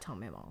haunt the Chateau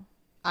Marmont.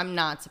 I'm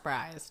not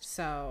surprised.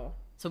 So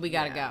we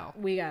gotta go.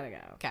 We gotta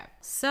go. Okay.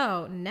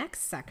 So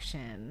next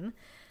section,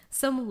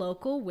 some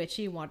local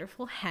witchy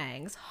wonderful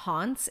hangs,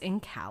 haunts in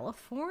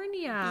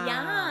California. Yes.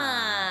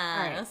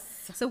 All right.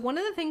 So one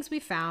of the things we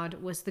found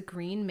was the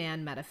Green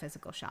Man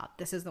Metaphysical Shop.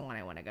 This is the one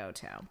I want to go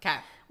to. Okay.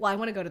 Well, I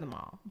want to go to the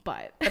mall,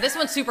 but this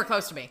one's super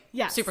close to me.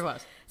 Yes. Super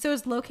close. So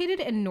it's located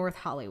in North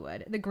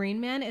Hollywood. The Green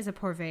Man is a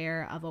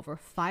purveyor of over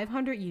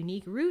 500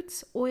 unique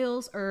roots,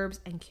 oils, herbs,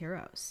 and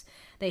curos.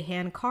 They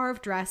hand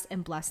carve, dress,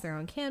 and bless their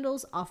own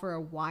candles, offer a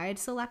wide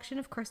selection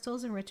of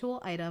crystals and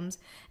ritual items,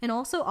 and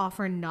also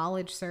offer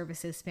knowledge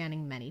services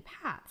spanning many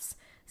paths.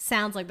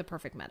 Sounds like the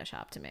perfect meta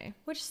shop to me.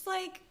 Which is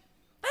like,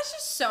 that's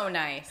just so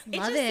nice.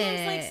 Love it just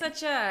seems like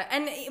such a,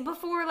 and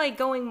before like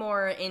going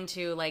more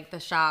into like the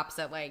shops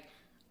that like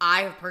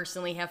I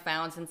personally have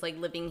found since like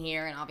living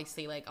here, and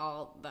obviously like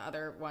all the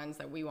other ones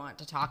that we want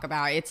to talk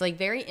about, it's like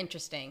very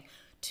interesting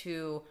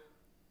to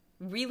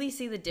really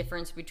see the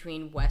difference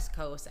between West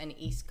Coast and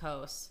East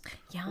Coast.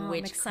 Yeah, I'm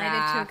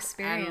excited to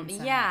experience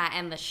that.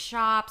 And the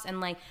shops and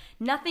like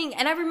nothing.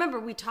 And I remember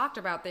we talked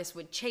about this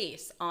with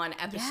Chase on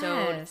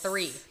episode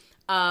 3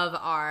 of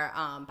our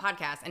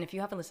podcast. And if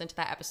you haven't listened to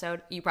that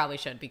episode, you probably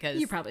should, because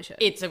you probably should.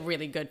 It's a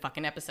really good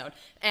fucking episode.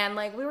 And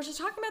like we were just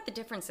talking about the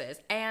differences.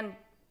 And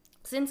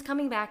since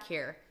coming back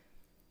here,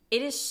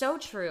 it is so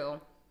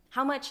true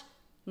how much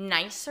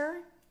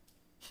nicer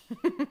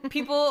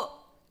people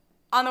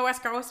on the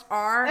West Coast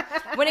are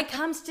when it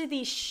comes to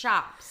these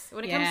shops.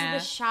 When it comes to the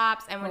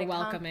shops, and when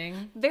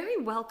welcoming. Very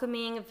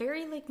welcoming,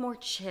 very like more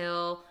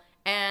chill,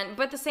 but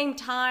at the same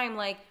time,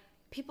 like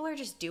people are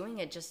just doing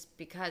it just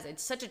because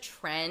it's such a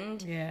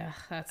trend. Yeah,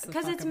 that's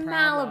because it's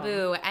problem.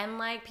 Malibu, and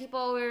like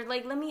people were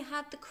like, let me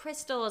have the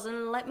crystals,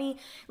 and let me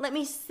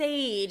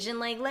sage, and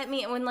like let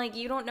me, when like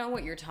you don't know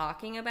what you're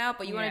talking about,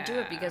 but you want to do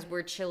it because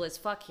we're chill as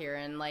fuck here,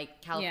 and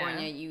like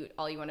California,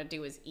 all you want to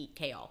do is eat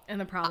kale. And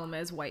the problem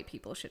is white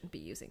people shouldn't be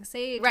using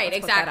sage. Right, Let's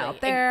exactly. Put that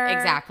out there.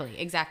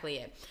 Exactly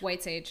it.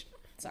 White sage.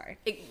 Sorry.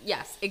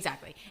 Yes,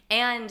 exactly.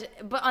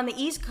 But on the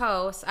East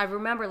Coast, I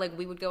remember like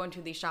we would go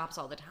into these shops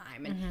all the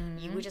time, and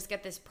you would just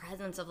get this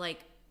presence of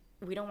like,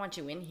 we don't want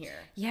you in here.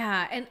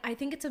 Yeah, and I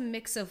think it's a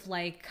mix of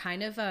like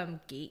kind of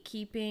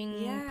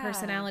gatekeeping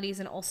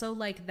personalities, and also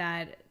like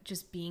that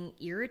just being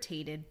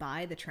irritated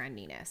by the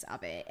trendiness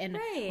of it. And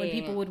when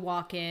people would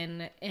walk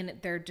in and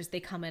they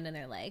come in and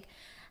they're like,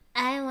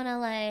 I want to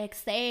like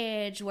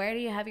sage. Where do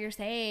you have your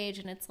sage?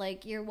 And it's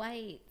like, you're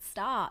white.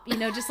 Stop. You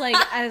know, just like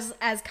as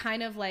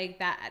kind of like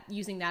that,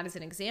 using that as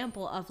an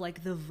example of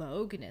like the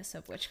vogueness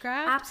of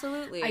witchcraft.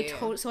 Absolutely.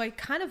 So I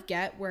kind of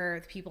get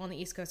where the people on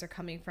the East Coast are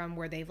coming from,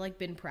 where they've like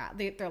been proud.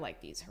 They're like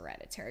these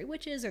hereditary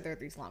witches, or they're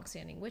these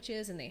long-standing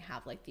witches, and they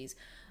have like these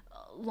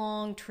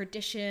long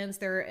traditions.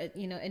 They're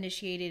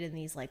initiated in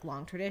these like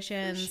long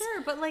traditions.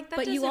 Sure, but like that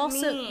but doesn't you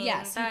also mean you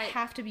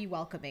have to be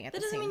welcoming at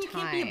the same time. That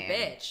doesn't mean you can't be a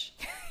bitch.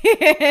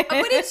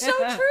 But it's so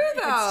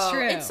true though. It's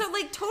true. It's so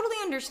like totally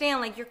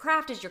understand, like your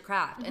craft is your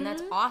craft, and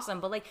that's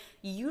awesome, but like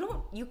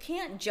you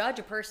can't judge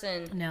a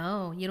person.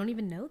 No, you don't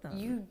even know them.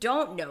 You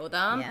don't know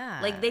them.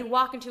 Yeah. Like they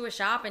walk into a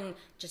shop, and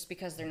just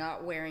because they're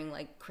not wearing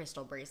like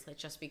crystal bracelets,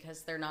 just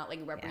because they're not like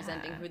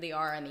representing who they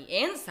are on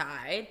the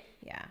inside,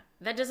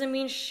 that doesn't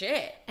mean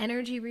shit.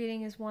 Energy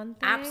reading is one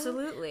thing.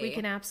 Absolutely. We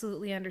can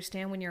absolutely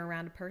understand when you're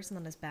around a person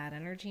that has bad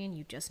energy, and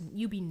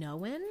you be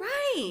knowing.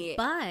 Right.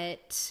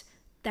 But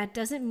that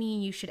doesn't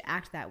mean you should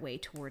act that way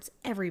towards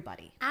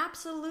everybody.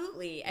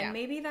 Absolutely. And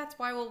maybe that's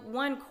why,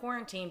 one,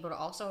 quarantine, but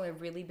also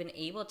I've really been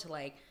able to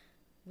like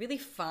really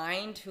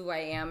find who I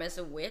am as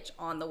a witch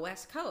on the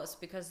West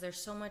Coast, because there's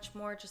so much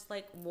more just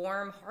like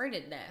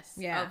warm-heartedness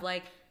of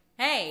like,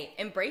 hey,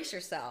 embrace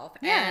yourself.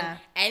 And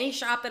any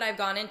shop that I've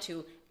gone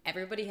into,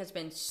 everybody has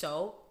been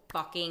so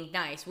fucking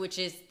nice, which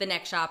is the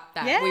next shop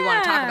that we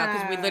want to talk about,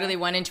 because we literally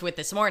went into it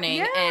this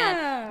morning.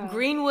 And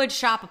Greenwood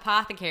Shop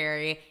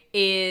Apothecary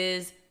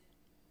is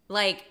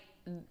like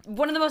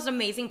one of the most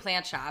amazing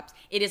plant shops.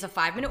 It is a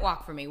 5-minute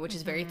walk for me, which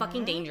is very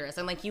fucking dangerous.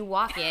 And like you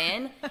walk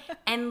in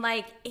and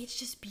like it's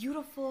just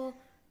beautiful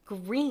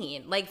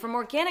green. Like from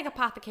organic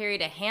apothecary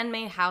to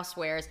handmade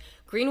housewares,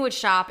 Greenwood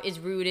shop is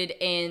rooted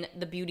in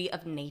the beauty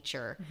of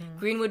nature.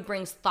 Greenwood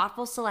brings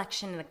thoughtful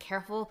selection and a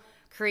careful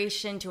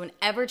creation to an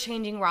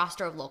ever-changing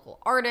roster of local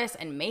artists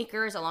and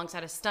makers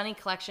alongside a stunning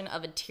collection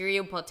of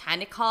interior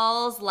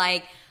botanicals.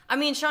 Like, I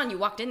mean, Sean, you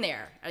walked in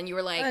there and you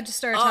were like, I just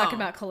started talking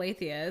about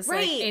calatheas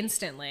like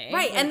instantly.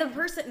 Right. And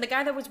the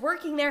guy that was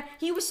working there,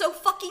 he was so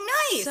fucking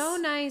nice. So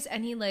nice.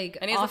 And he and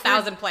he has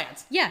 1,000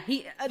 plants. Yeah,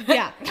 he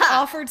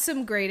offered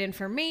some great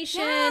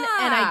information, and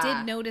I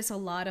did notice a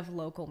lot of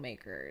local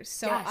makers.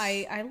 So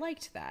I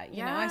liked that.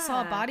 You know, I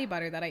saw a body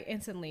butter that I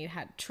instantly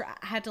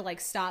had to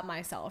like stop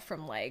myself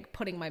from like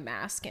putting my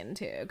mask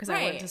into because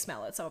I wanted to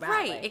smell it so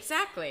badly. Right,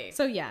 exactly.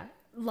 So yeah,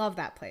 love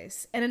that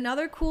place. And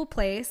another cool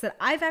place that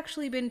I've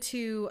actually been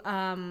to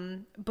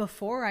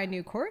before I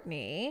knew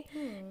Courtney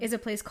is a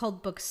place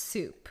called Book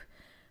Soup.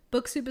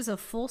 Book Soup is a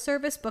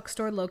full-service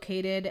bookstore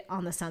located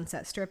on the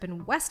Sunset Strip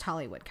in West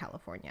Hollywood,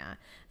 California.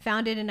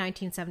 Founded in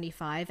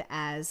 1975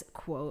 as,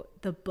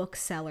 quote, the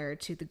bookseller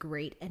to the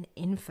great and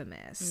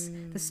infamous.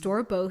 The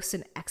store boasts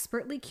an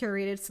expertly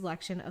curated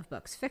selection of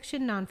books,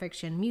 fiction,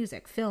 nonfiction,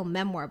 music, film,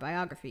 memoir,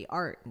 biography,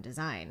 art, and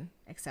design,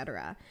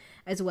 etc.,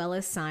 as well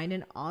as signed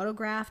and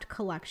autographed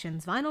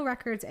collections, vinyl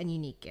records, and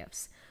unique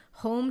gifts.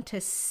 Home to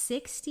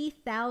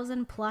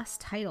 60,000 plus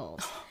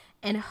titles.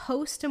 And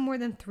host to more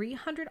than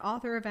 300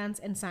 author events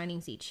and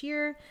signings each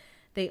year.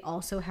 They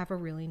also have a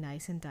really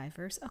nice and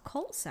diverse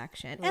occult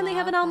section. And they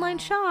have an online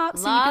shop,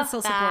 so you can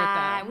still support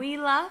them. We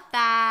love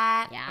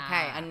that. Yeah.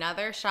 Okay,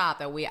 another shop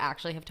that we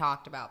actually have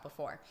talked about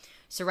before.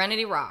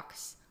 Serenity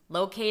Rocks,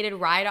 located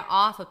right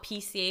off of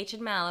PCH in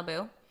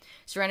Malibu.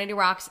 Serenity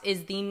Rocks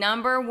is the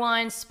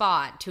 #1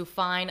 spot to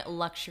find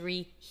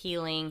luxury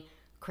healing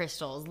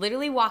crystals.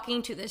 Literally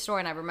walking to the store,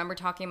 and I remember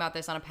talking about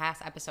this on a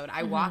past episode.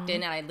 I walked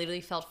in and I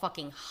literally felt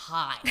fucking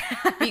high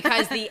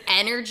because the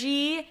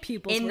energy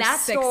Pupils in were that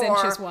 6 store,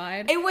 inches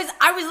wide. I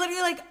was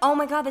literally like, oh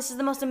my God, this is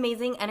the most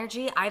amazing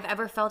energy I've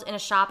ever felt in a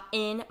shop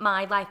in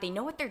my life. They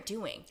know what they're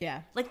doing.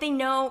 Yeah. Like they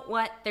know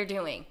what they're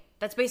doing.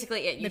 That's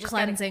basically it. You The just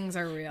cleansings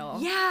are real.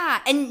 Yeah.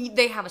 And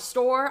they have a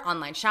store,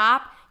 online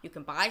shop. You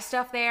can buy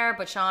stuff there.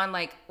 But Sean,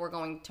 like, we're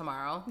going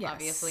tomorrow,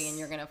 obviously, and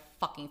you're going to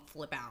fucking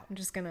flip out. I'm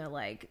just gonna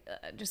lay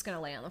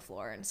on the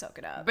floor and soak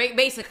it up.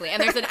 Basically.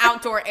 And there's an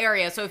outdoor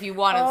area, so if you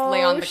want to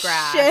lay on the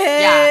grass. Shit.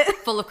 Yeah.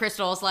 Full of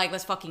crystals, like,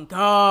 let's fucking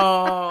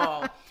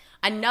go.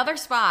 Another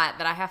spot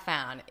that I have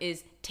found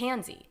is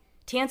Tansy.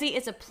 Tansy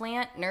is a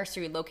plant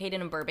nursery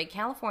located in Burbank,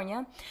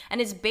 California, and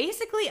is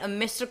basically a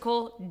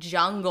mystical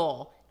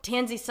jungle.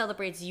 Tansy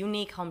celebrates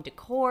unique home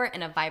decor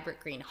and a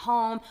vibrant green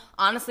home.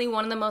 Honestly,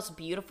 one of the most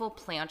beautiful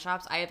plant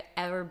shops I have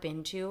ever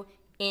been to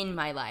in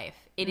my life.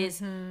 It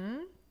is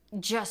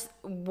just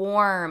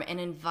warm and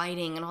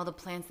inviting, and all the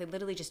plants, they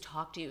literally just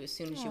talk to you as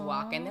soon as you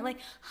walk in. They're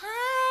like,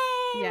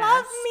 hi,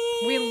 love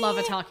me. We love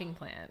a talking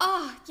plant.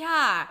 Oh,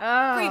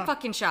 yeah. Great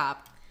fucking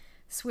shop.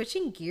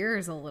 Switching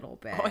gears a little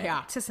bit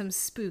to some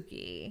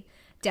spooky.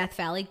 Death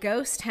Valley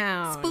Ghost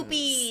Town.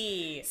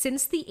 Spoopy.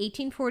 Since the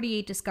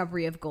 1848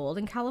 discovery of gold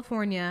in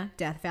California,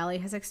 Death Valley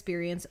has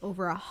experienced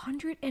over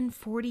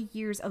 140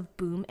 years of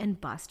boom and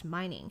bust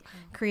mining,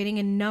 creating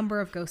a number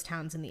of ghost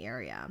towns in the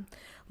area.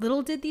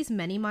 Little did these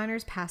many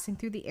miners passing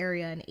through the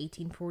area in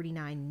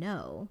 1849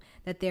 know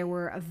that there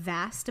were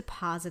vast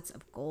deposits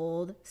of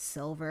gold,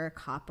 silver,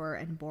 copper,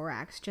 and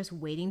borax just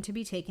waiting to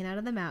be taken out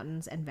of the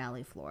mountains and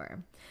valley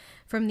floor.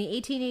 From the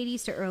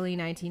 1880s to early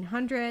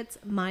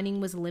 1900s,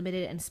 mining was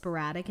limited and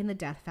sporadic in the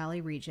Death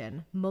Valley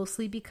region,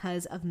 mostly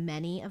because of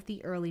many of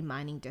the early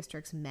mining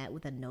districts met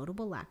with a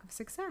notable lack of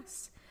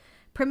success.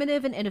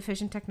 Primitive and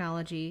inefficient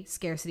technology,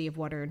 scarcity of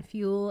water and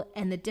fuel,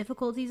 and the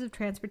difficulties of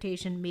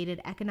transportation made it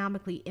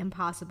economically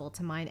impossible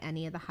to mine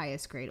any of the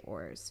highest grade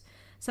ores.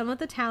 Some of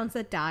the towns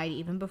that died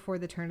even before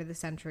the turn of the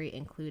century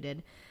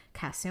included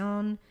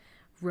Casion,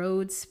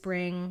 Rhodes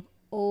Spring,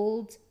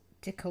 Old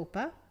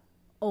Tecopa,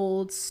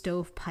 Old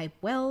Stovepipe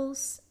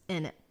Wells,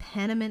 and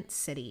Panamint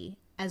City,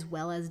 as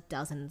well as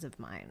dozens of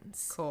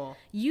mines. Cool.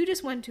 You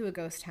just went to a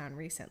ghost town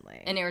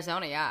recently. In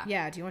Arizona, yeah.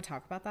 Yeah, do you want to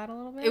talk about that a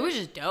little bit? It was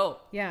just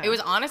dope. Yeah. It was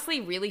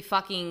honestly really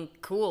fucking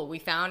cool. We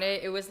found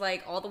it. It was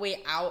like all the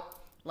way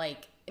out,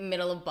 like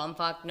middle of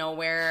bumfuck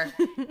nowhere.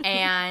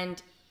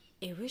 And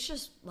it was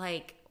just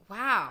like,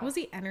 wow. What was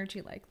the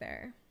energy like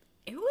there?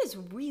 It was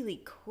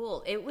really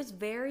cool. It was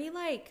very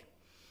like,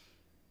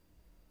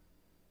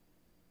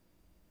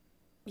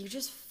 you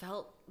just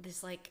felt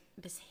this like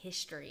this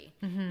history.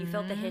 You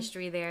felt the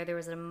history there. There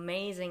was an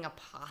amazing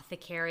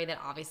apothecary that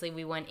obviously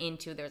we went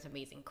into. There was an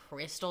amazing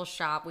crystal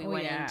shop we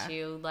went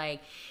into.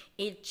 Like,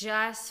 it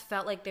just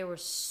felt like there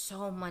was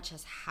so much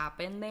has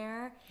happened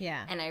there.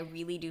 Yeah. And I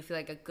really do feel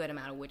like a good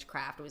amount of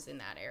witchcraft was in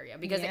that area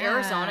because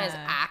Arizona is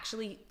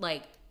actually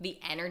like the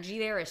energy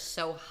there is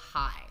so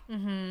high.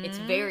 It's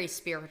very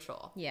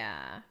spiritual.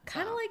 Yeah.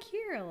 Kind of like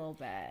here a little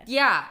bit.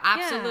 Yeah,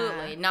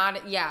 absolutely.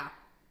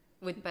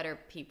 with better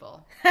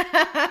people.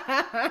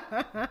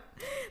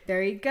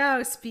 There you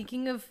go.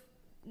 Speaking of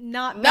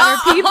not better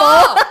people.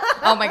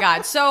 Oh my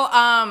God. So,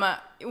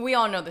 we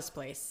all know this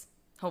place.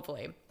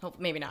 Hopefully.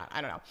 Maybe not.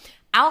 I don't know.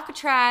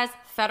 Alcatraz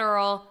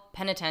Federal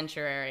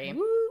Penitentiary.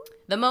 Woo.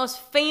 The most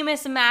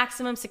famous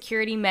maximum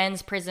security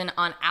men's prison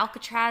on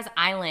Alcatraz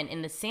Island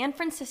in the San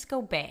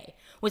Francisco Bay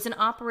was in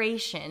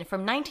operation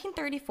from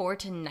 1934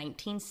 to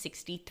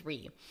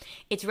 1963.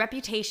 Its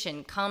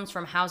reputation comes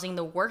from housing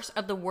the worst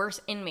of the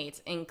worst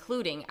inmates,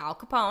 including Al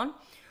Capone,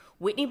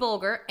 Whitney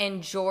Bulger,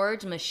 and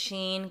George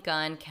Machine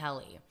Gun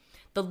Kelly.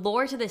 The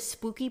lore to this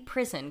spooky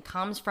prison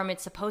comes from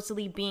it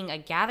supposedly being a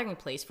gathering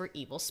place for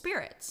evil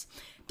spirits.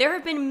 There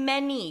have been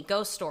many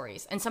ghost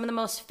stories, and some of the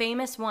most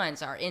famous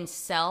ones are in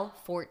Cell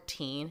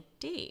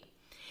 14D.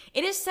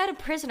 It is said a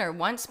prisoner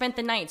once spent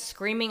the night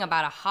screaming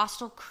about a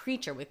hostile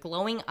creature with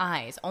glowing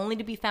eyes, only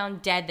to be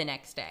found dead the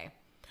next day.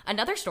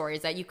 Another story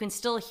is that you can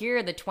still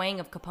hear the twang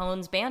of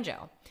Capone's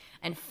banjo.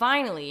 And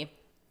finally,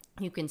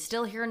 you can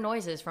still hear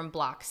noises from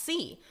Block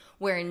C,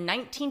 where in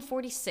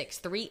 1946,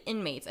 3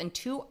 inmates and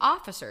 2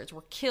 officers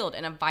were killed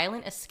in a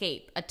violent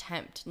escape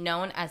attempt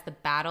known as the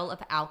Battle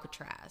of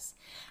Alcatraz.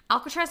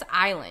 Alcatraz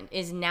Island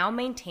is now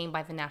maintained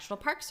by the National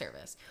Park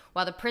Service,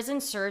 while the prison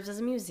serves as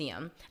a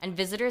museum, and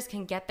visitors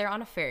can get there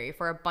on a ferry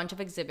for a bunch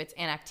of exhibits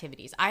and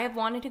activities. I have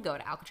wanted to go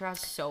to Alcatraz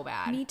so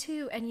bad. Me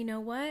too. And you know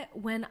what?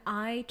 When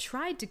I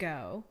tried to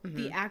go,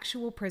 the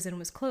actual prison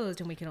was closed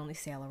and we could only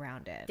sail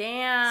around it.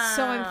 Damn.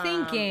 So I'm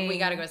thinking... we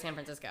gotta go to San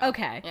Francisco.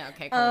 Okay. Yeah,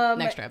 okay, cool.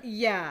 Next trip.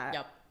 Yeah.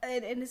 Yep.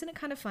 And isn't it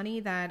kind of funny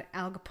that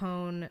Al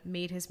Capone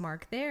made his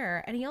mark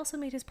there, and he also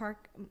made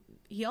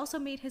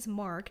his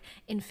mark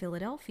in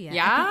Philadelphia at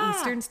Yeah. the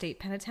Eastern State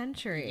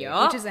Penitentiary,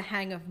 Yup. which is a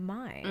hang of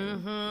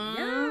mine.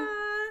 Yeah.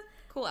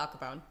 Cool, Al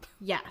Capone.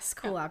 Yes,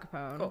 cool Al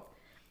Capone. Cool.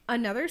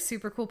 Another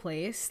super cool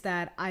place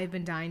that I've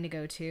been dying to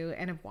go to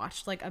and have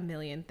watched like a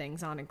million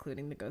things on,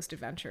 including the Ghost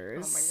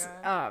Adventures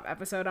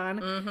episode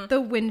on, the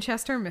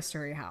Winchester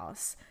Mystery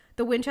House.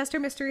 The Winchester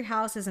Mystery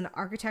House is an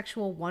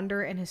architectural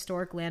wonder and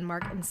historic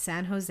landmark in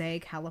San Jose,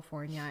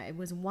 California. It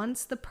was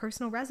once the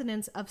personal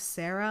residence of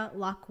Sarah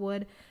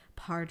Lockwood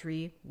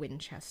Pardry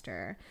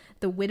Winchester,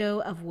 the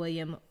widow of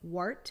William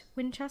Wart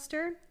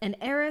Winchester, and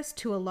heiress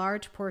to a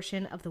large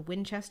portion of the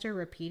Winchester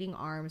Repeating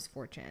Arms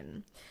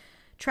fortune.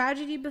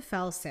 Tragedy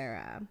befell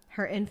Sarah.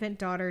 Her infant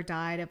daughter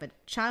died of a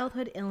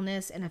childhood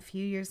illness, and a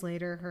few years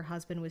later, her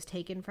husband was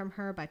taken from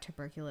her by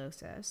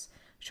tuberculosis.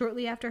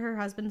 Shortly after her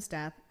husband's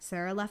death,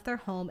 Sarah left their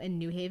home in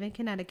New Haven,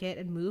 Connecticut,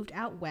 and moved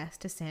out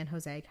west to San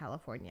Jose,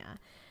 California.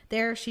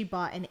 There, she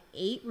bought an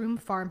 8-room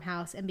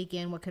farmhouse and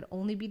began what could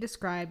only be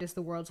described as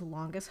the world's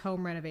longest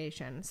home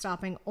renovation,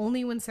 stopping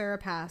only when Sarah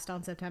passed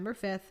on September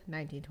 5th,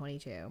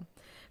 1922.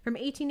 From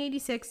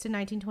 1886 to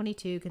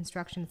 1922,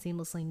 construction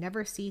seamlessly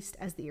never ceased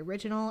as the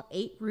original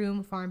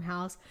 8-room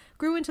farmhouse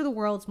grew into the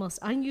world's most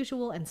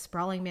unusual and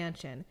sprawling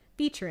mansion,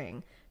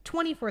 featuring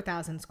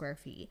 24,000 square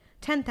feet,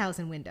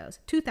 10,000 windows,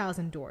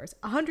 2,000 doors,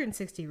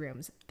 160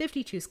 rooms,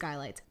 52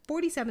 skylights,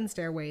 47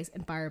 stairways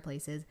and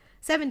fireplaces,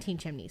 17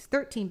 chimneys,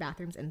 13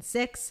 bathrooms, and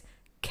 6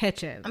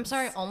 kitchens. I'm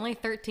sorry, only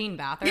 13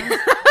 bathrooms?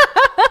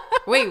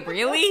 Wait,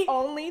 really?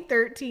 Only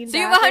 13 So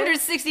you have bathrooms.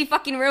 160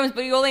 fucking rooms,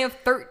 but you only have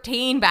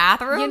 13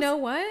 bathrooms? You know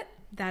what?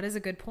 That is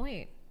a good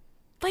point.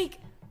 Like,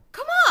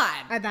 come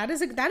on. That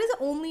is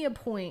only a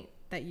point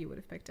that you would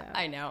have picked up.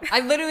 I know.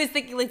 I literally was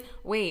thinking, like,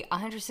 wait,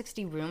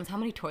 160 rooms? How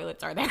many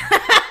toilets are there?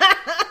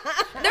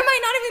 There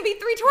might not even be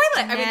 3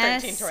 toilets. I mean,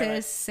 13 toilets.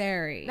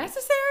 Necessary.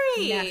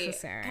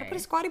 Necessary. Gotta put a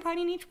squatty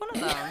potty in each one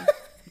of them.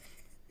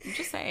 I'm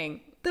just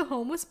saying. The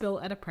home was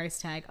built at a price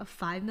tag of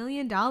 $5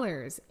 million in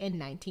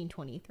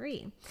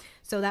 1923.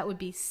 So that would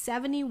be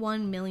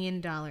 $71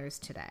 million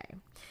today.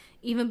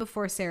 Even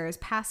before Sarah's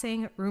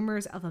passing,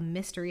 rumors of a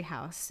mystery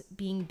house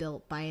being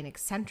built by an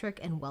eccentric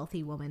and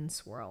wealthy woman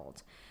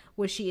swirled.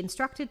 Was she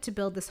instructed to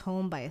build this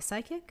home by a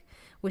psychic?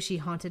 Was she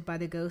haunted by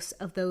the ghosts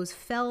of those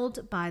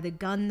felled by the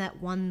gun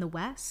that won the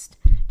West?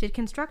 Did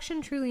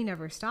construction truly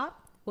never stop?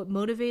 What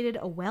motivated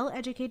a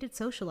well-educated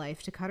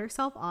socialite to cut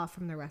herself off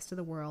from the rest of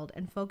the world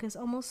and focus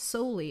almost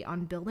solely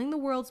on building the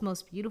world's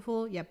most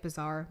beautiful yet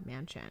bizarre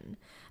mansion?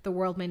 The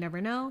world may never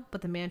know,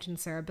 but the mansion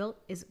Sarah built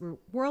is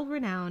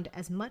world-renowned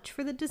as much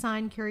for the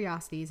design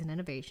curiosities and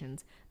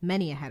innovations,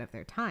 many ahead of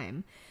their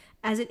time,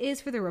 as it is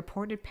for the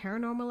reported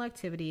paranormal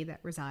activity that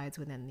resides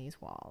within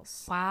these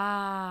walls.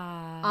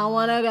 Wow. I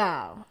want to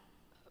go.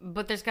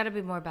 But there's got to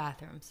be more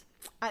bathrooms.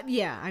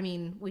 Yeah, I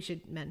mean, we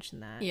should mention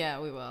that. Yeah,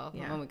 we will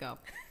Yeah. when we go.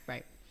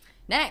 Right.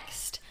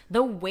 Next,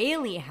 the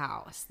Whaley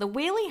House. The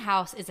Whaley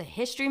House is a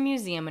history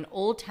museum in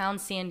Old Town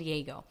San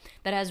Diego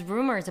that has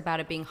rumors about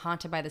it being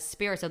haunted by the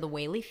spirits of the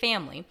Whaley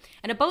family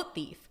and a boat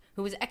thief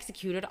who was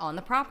executed on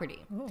the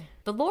property. Oh.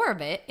 The lore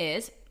of it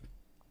is,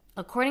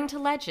 according to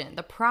legend,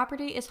 the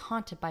property is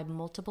haunted by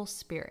multiple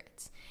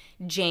spirits.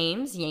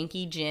 James,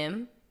 Yankee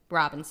Jim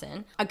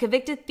Robinson, a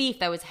convicted thief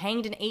that was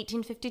hanged in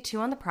 1852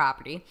 on the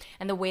property,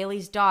 and the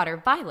Whaley's daughter,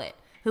 Violet,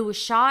 who was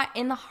shot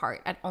in the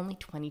heart at only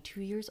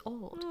 22 years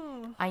old.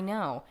 I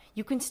know.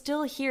 You can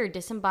still hear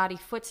disembodied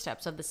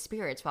footsteps of the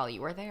spirits while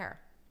you are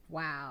there.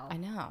 Wow. I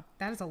know.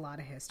 That is a lot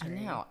of I history.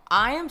 know.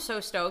 I am so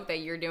stoked that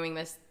you're doing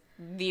this,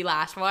 the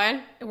last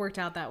one. It worked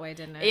out that way,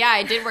 didn't it? Yeah,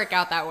 it did work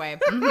out that way.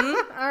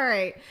 All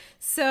right.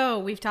 So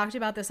we've talked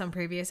about this on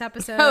previous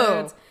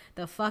episodes.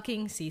 The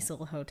fucking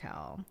Cecil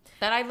Hotel.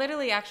 That I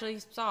literally actually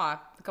saw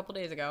a couple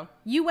days ago.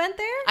 You went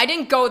there? I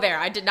didn't go there.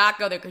 I did not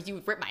go there because you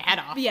would rip my head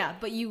off. Yeah,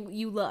 but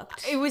you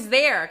looked. It was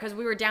there because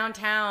we were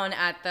downtown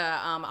at the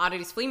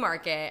Oddities Flea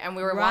Market, and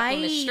we were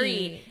walking the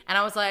street, and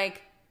I was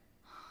like,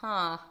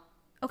 huh.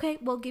 Okay,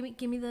 well, give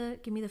me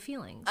the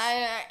feelings.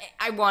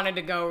 I wanted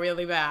to go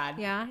really bad.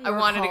 Yeah? You I were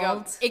wanted to go.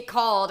 called? It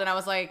called, and I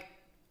was like,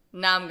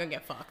 nah, I'm gonna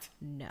get fucked.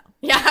 No.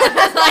 Yeah,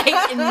 I was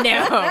like,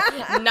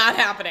 no, not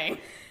happening.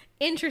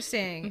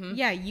 Interesting.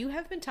 Yeah, you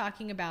have been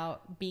talking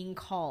about being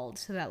called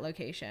to that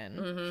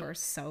location for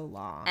so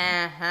long.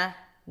 Uh-huh.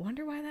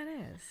 Wonder why that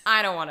is.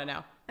 I don't want to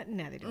know.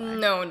 Neither do I.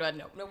 No.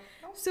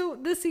 So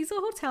the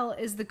Cecil Hotel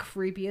is the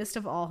creepiest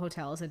of all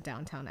hotels in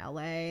downtown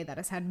LA that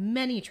has had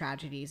many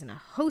tragedies and a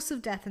host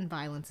of death and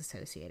violence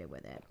associated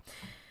with it.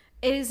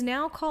 It is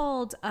now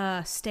called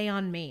Stay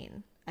on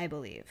Main, I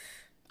believe.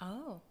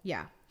 Oh.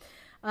 Yeah.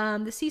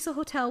 The Cecil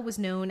Hotel was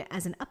known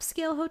as an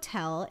upscale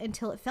hotel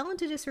until it fell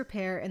into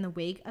disrepair in the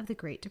wake of the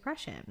Great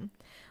Depression.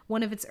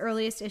 One of its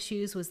earliest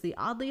issues was the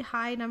oddly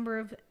high number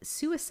of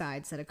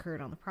suicides that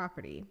occurred on the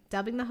property,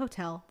 dubbing the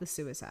hotel the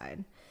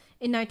Suicide.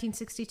 In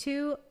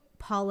 1962,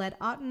 Paulette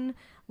Otten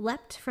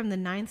leapt from the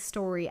 9th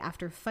story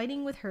after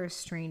fighting with her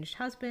estranged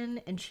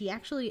husband, and she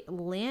actually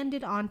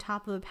landed on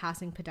top of a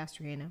passing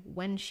pedestrian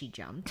when she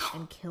jumped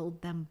and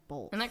killed them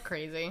both. Isn't that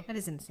crazy? That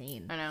is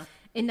insane. I know.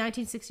 In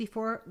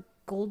 1964,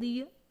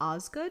 Goldie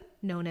Osgood,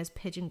 known as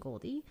Pigeon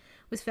Goldie,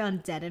 was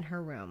found dead in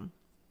her room.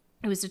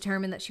 It was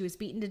determined that she was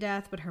beaten to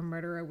death, but her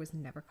murderer was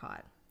never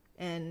caught.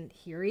 And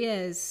here he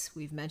is.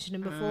 We've mentioned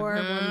him before.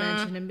 We'll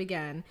mention him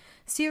again.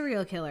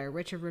 Serial killer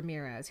Richard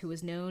Ramirez, who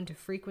was known to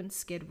frequent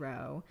Skid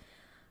Row,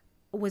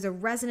 was a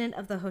resident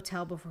of the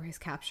hotel before his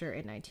capture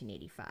in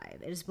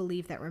 1985. It is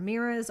believed that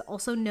Ramirez,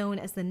 also known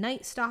as the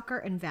Night Stalker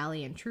and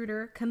Valley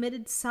Intruder,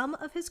 committed some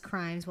of his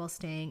crimes while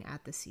staying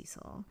at the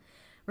Cecil.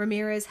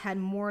 Ramirez had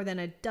more than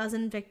a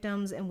dozen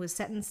victims and was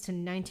sentenced to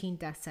 19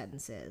 death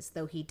sentences,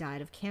 though he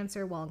died of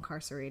cancer while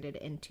incarcerated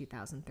in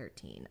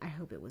 2013. I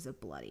hope it was a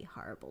bloody,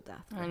 horrible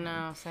death. I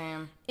know,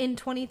 same. In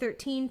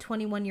 2013,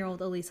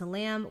 21-year-old Elisa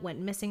Lamb went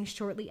missing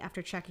shortly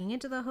after checking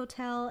into the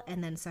hotel,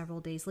 and then several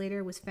days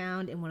later was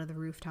found in one of the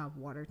rooftop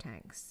water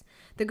tanks.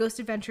 The Ghost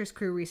Adventures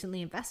crew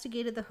recently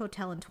investigated the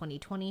hotel in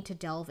 2020 to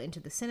delve into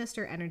the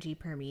sinister energy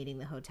permeating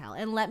the hotel.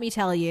 And let me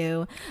tell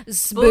you,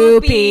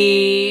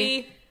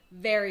 spoopy.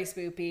 Very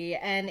spoopy.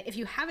 And if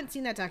you haven't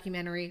seen that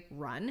documentary,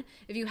 run.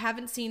 If you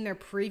haven't seen their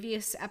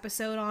previous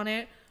episode on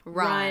it,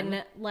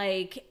 run.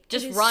 Like,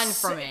 just run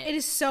from it. It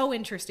is so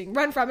interesting.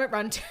 Run from it.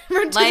 Run to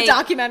the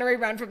documentary.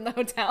 Run from the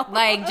hotel.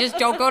 Like, just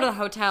don't go to the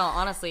hotel,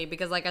 honestly,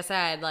 because like I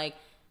said, like,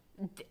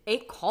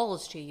 it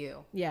calls to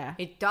you. Yeah.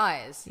 It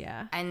does.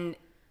 Yeah. And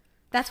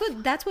that's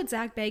what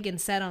Zach Bagans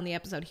said on the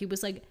episode. He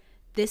was like,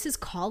 this is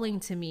calling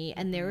to me,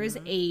 and there is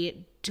a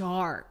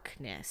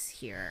darkness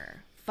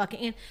here.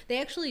 And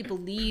they actually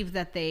believe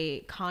that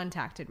they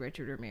contacted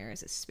Richard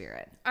Ramirez's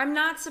spirit. I'm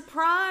not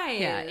surprised.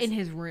 Yeah, in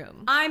his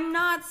room. I'm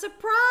not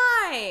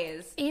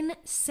surprised.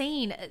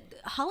 Insane.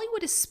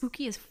 Hollywood is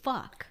spooky as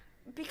fuck.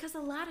 Because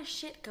a lot of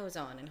shit goes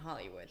on in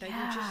Hollywood that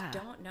you just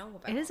don't know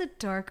about. It is a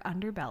dark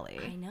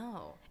underbelly. I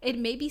know. It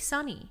may be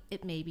sunny.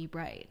 It may be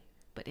bright.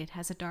 But it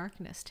has a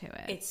darkness to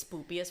it. It's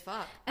spoopy as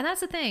fuck. And that's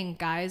the thing,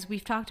 guys.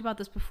 We've talked about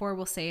this before.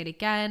 We'll say it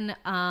again.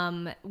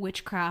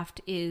 Witchcraft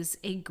is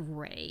a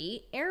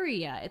gray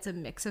area. It's a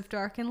mix of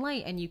dark and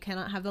light. And you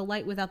cannot have the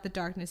light without the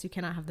darkness. You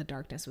cannot have the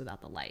darkness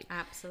without the light.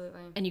 Absolutely.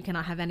 And you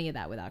cannot have any of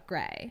that without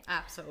gray.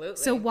 Absolutely.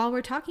 So while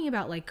we're talking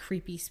about like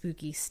creepy,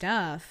 spooky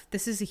stuff,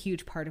 this is a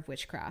huge part of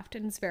witchcraft.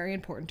 And it's very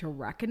important to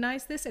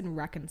recognize this and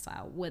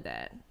reconcile with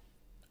it.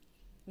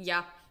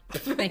 Yeah.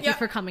 Thank you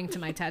for coming to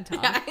my TED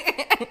Talk.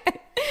 Yeah.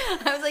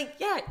 I was like,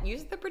 yeah, you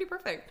said that pretty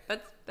perfect.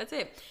 That's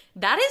it.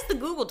 That is the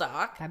Google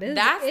Doc.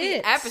 That's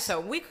the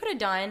episode. We could have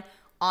done,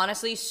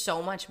 honestly,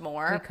 so much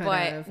more,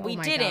 but we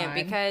didn't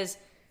because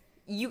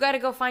you got to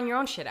go find your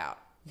own shit out.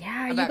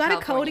 Yeah, you got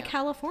to go to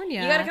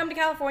California. You got to come to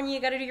California.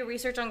 You got to do your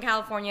research on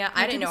California.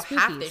 I didn't know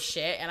half this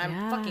shit, and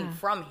I'm fucking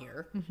from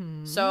here.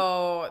 Mm-hmm.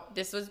 So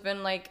this has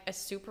been like a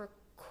super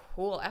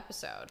cool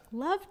episode.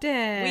 Loved it.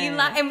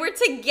 And we're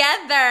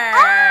together.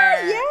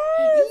 Yes.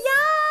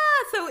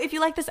 Yeah. So if you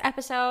like this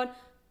episode,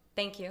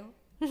 thank you.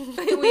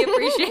 We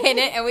appreciate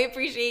it, and we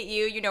appreciate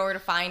you. You know where to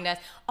find us.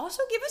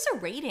 Also, give us a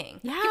rating.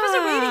 Yeah. Give us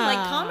a rating.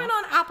 Like, comment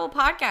on Apple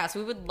Podcasts.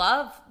 We would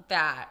love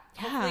that.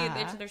 Yeah.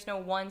 Hopefully, there's no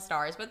 1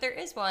 stars, but there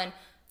is one.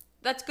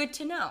 That's good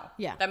to know.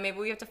 Yeah. That maybe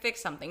we have to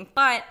fix something.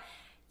 But,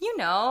 you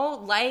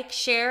know, like,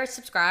 share,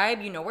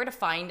 subscribe. You know where to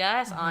find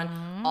us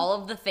on all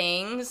of the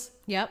things.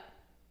 Yep.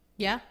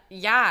 Yeah.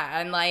 Yeah.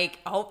 And, like,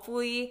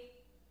 hopefully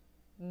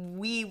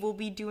we will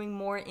be doing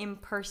more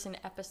in-person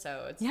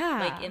episodes. Yeah.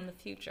 Like in the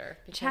future.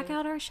 Check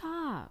out our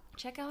shop.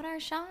 Check out our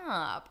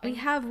shop. We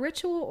have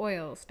ritual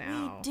oils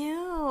now. We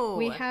do.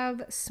 We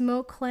have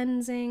smoke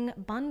cleansing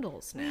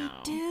bundles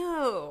now. We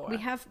do. We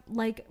have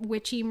like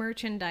witchy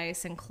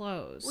merchandise and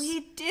clothes. We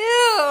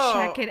do.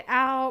 Check it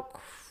out.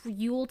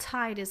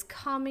 Yuletide is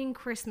coming.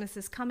 Christmas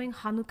is coming.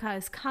 Hanukkah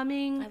is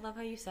coming. I love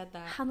how you said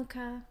that.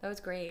 Hanukkah. That was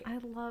great.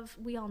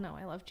 We all know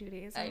I love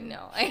Judaism. I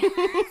know.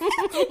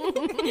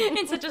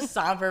 In such a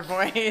somber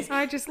voice.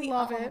 I just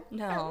love it.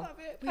 No. I love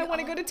it. I want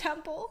to go to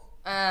temple.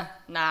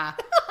 Nah.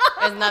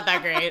 It's not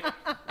that great.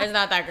 It's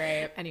not that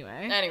great.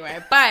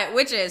 Anyway, But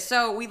witches,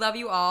 so we love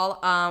you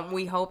all.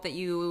 We hope that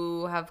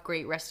you have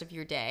great rest of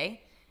your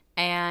day.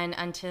 And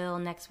until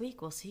next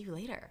week, we'll see you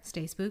later.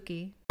 stay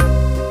spooky.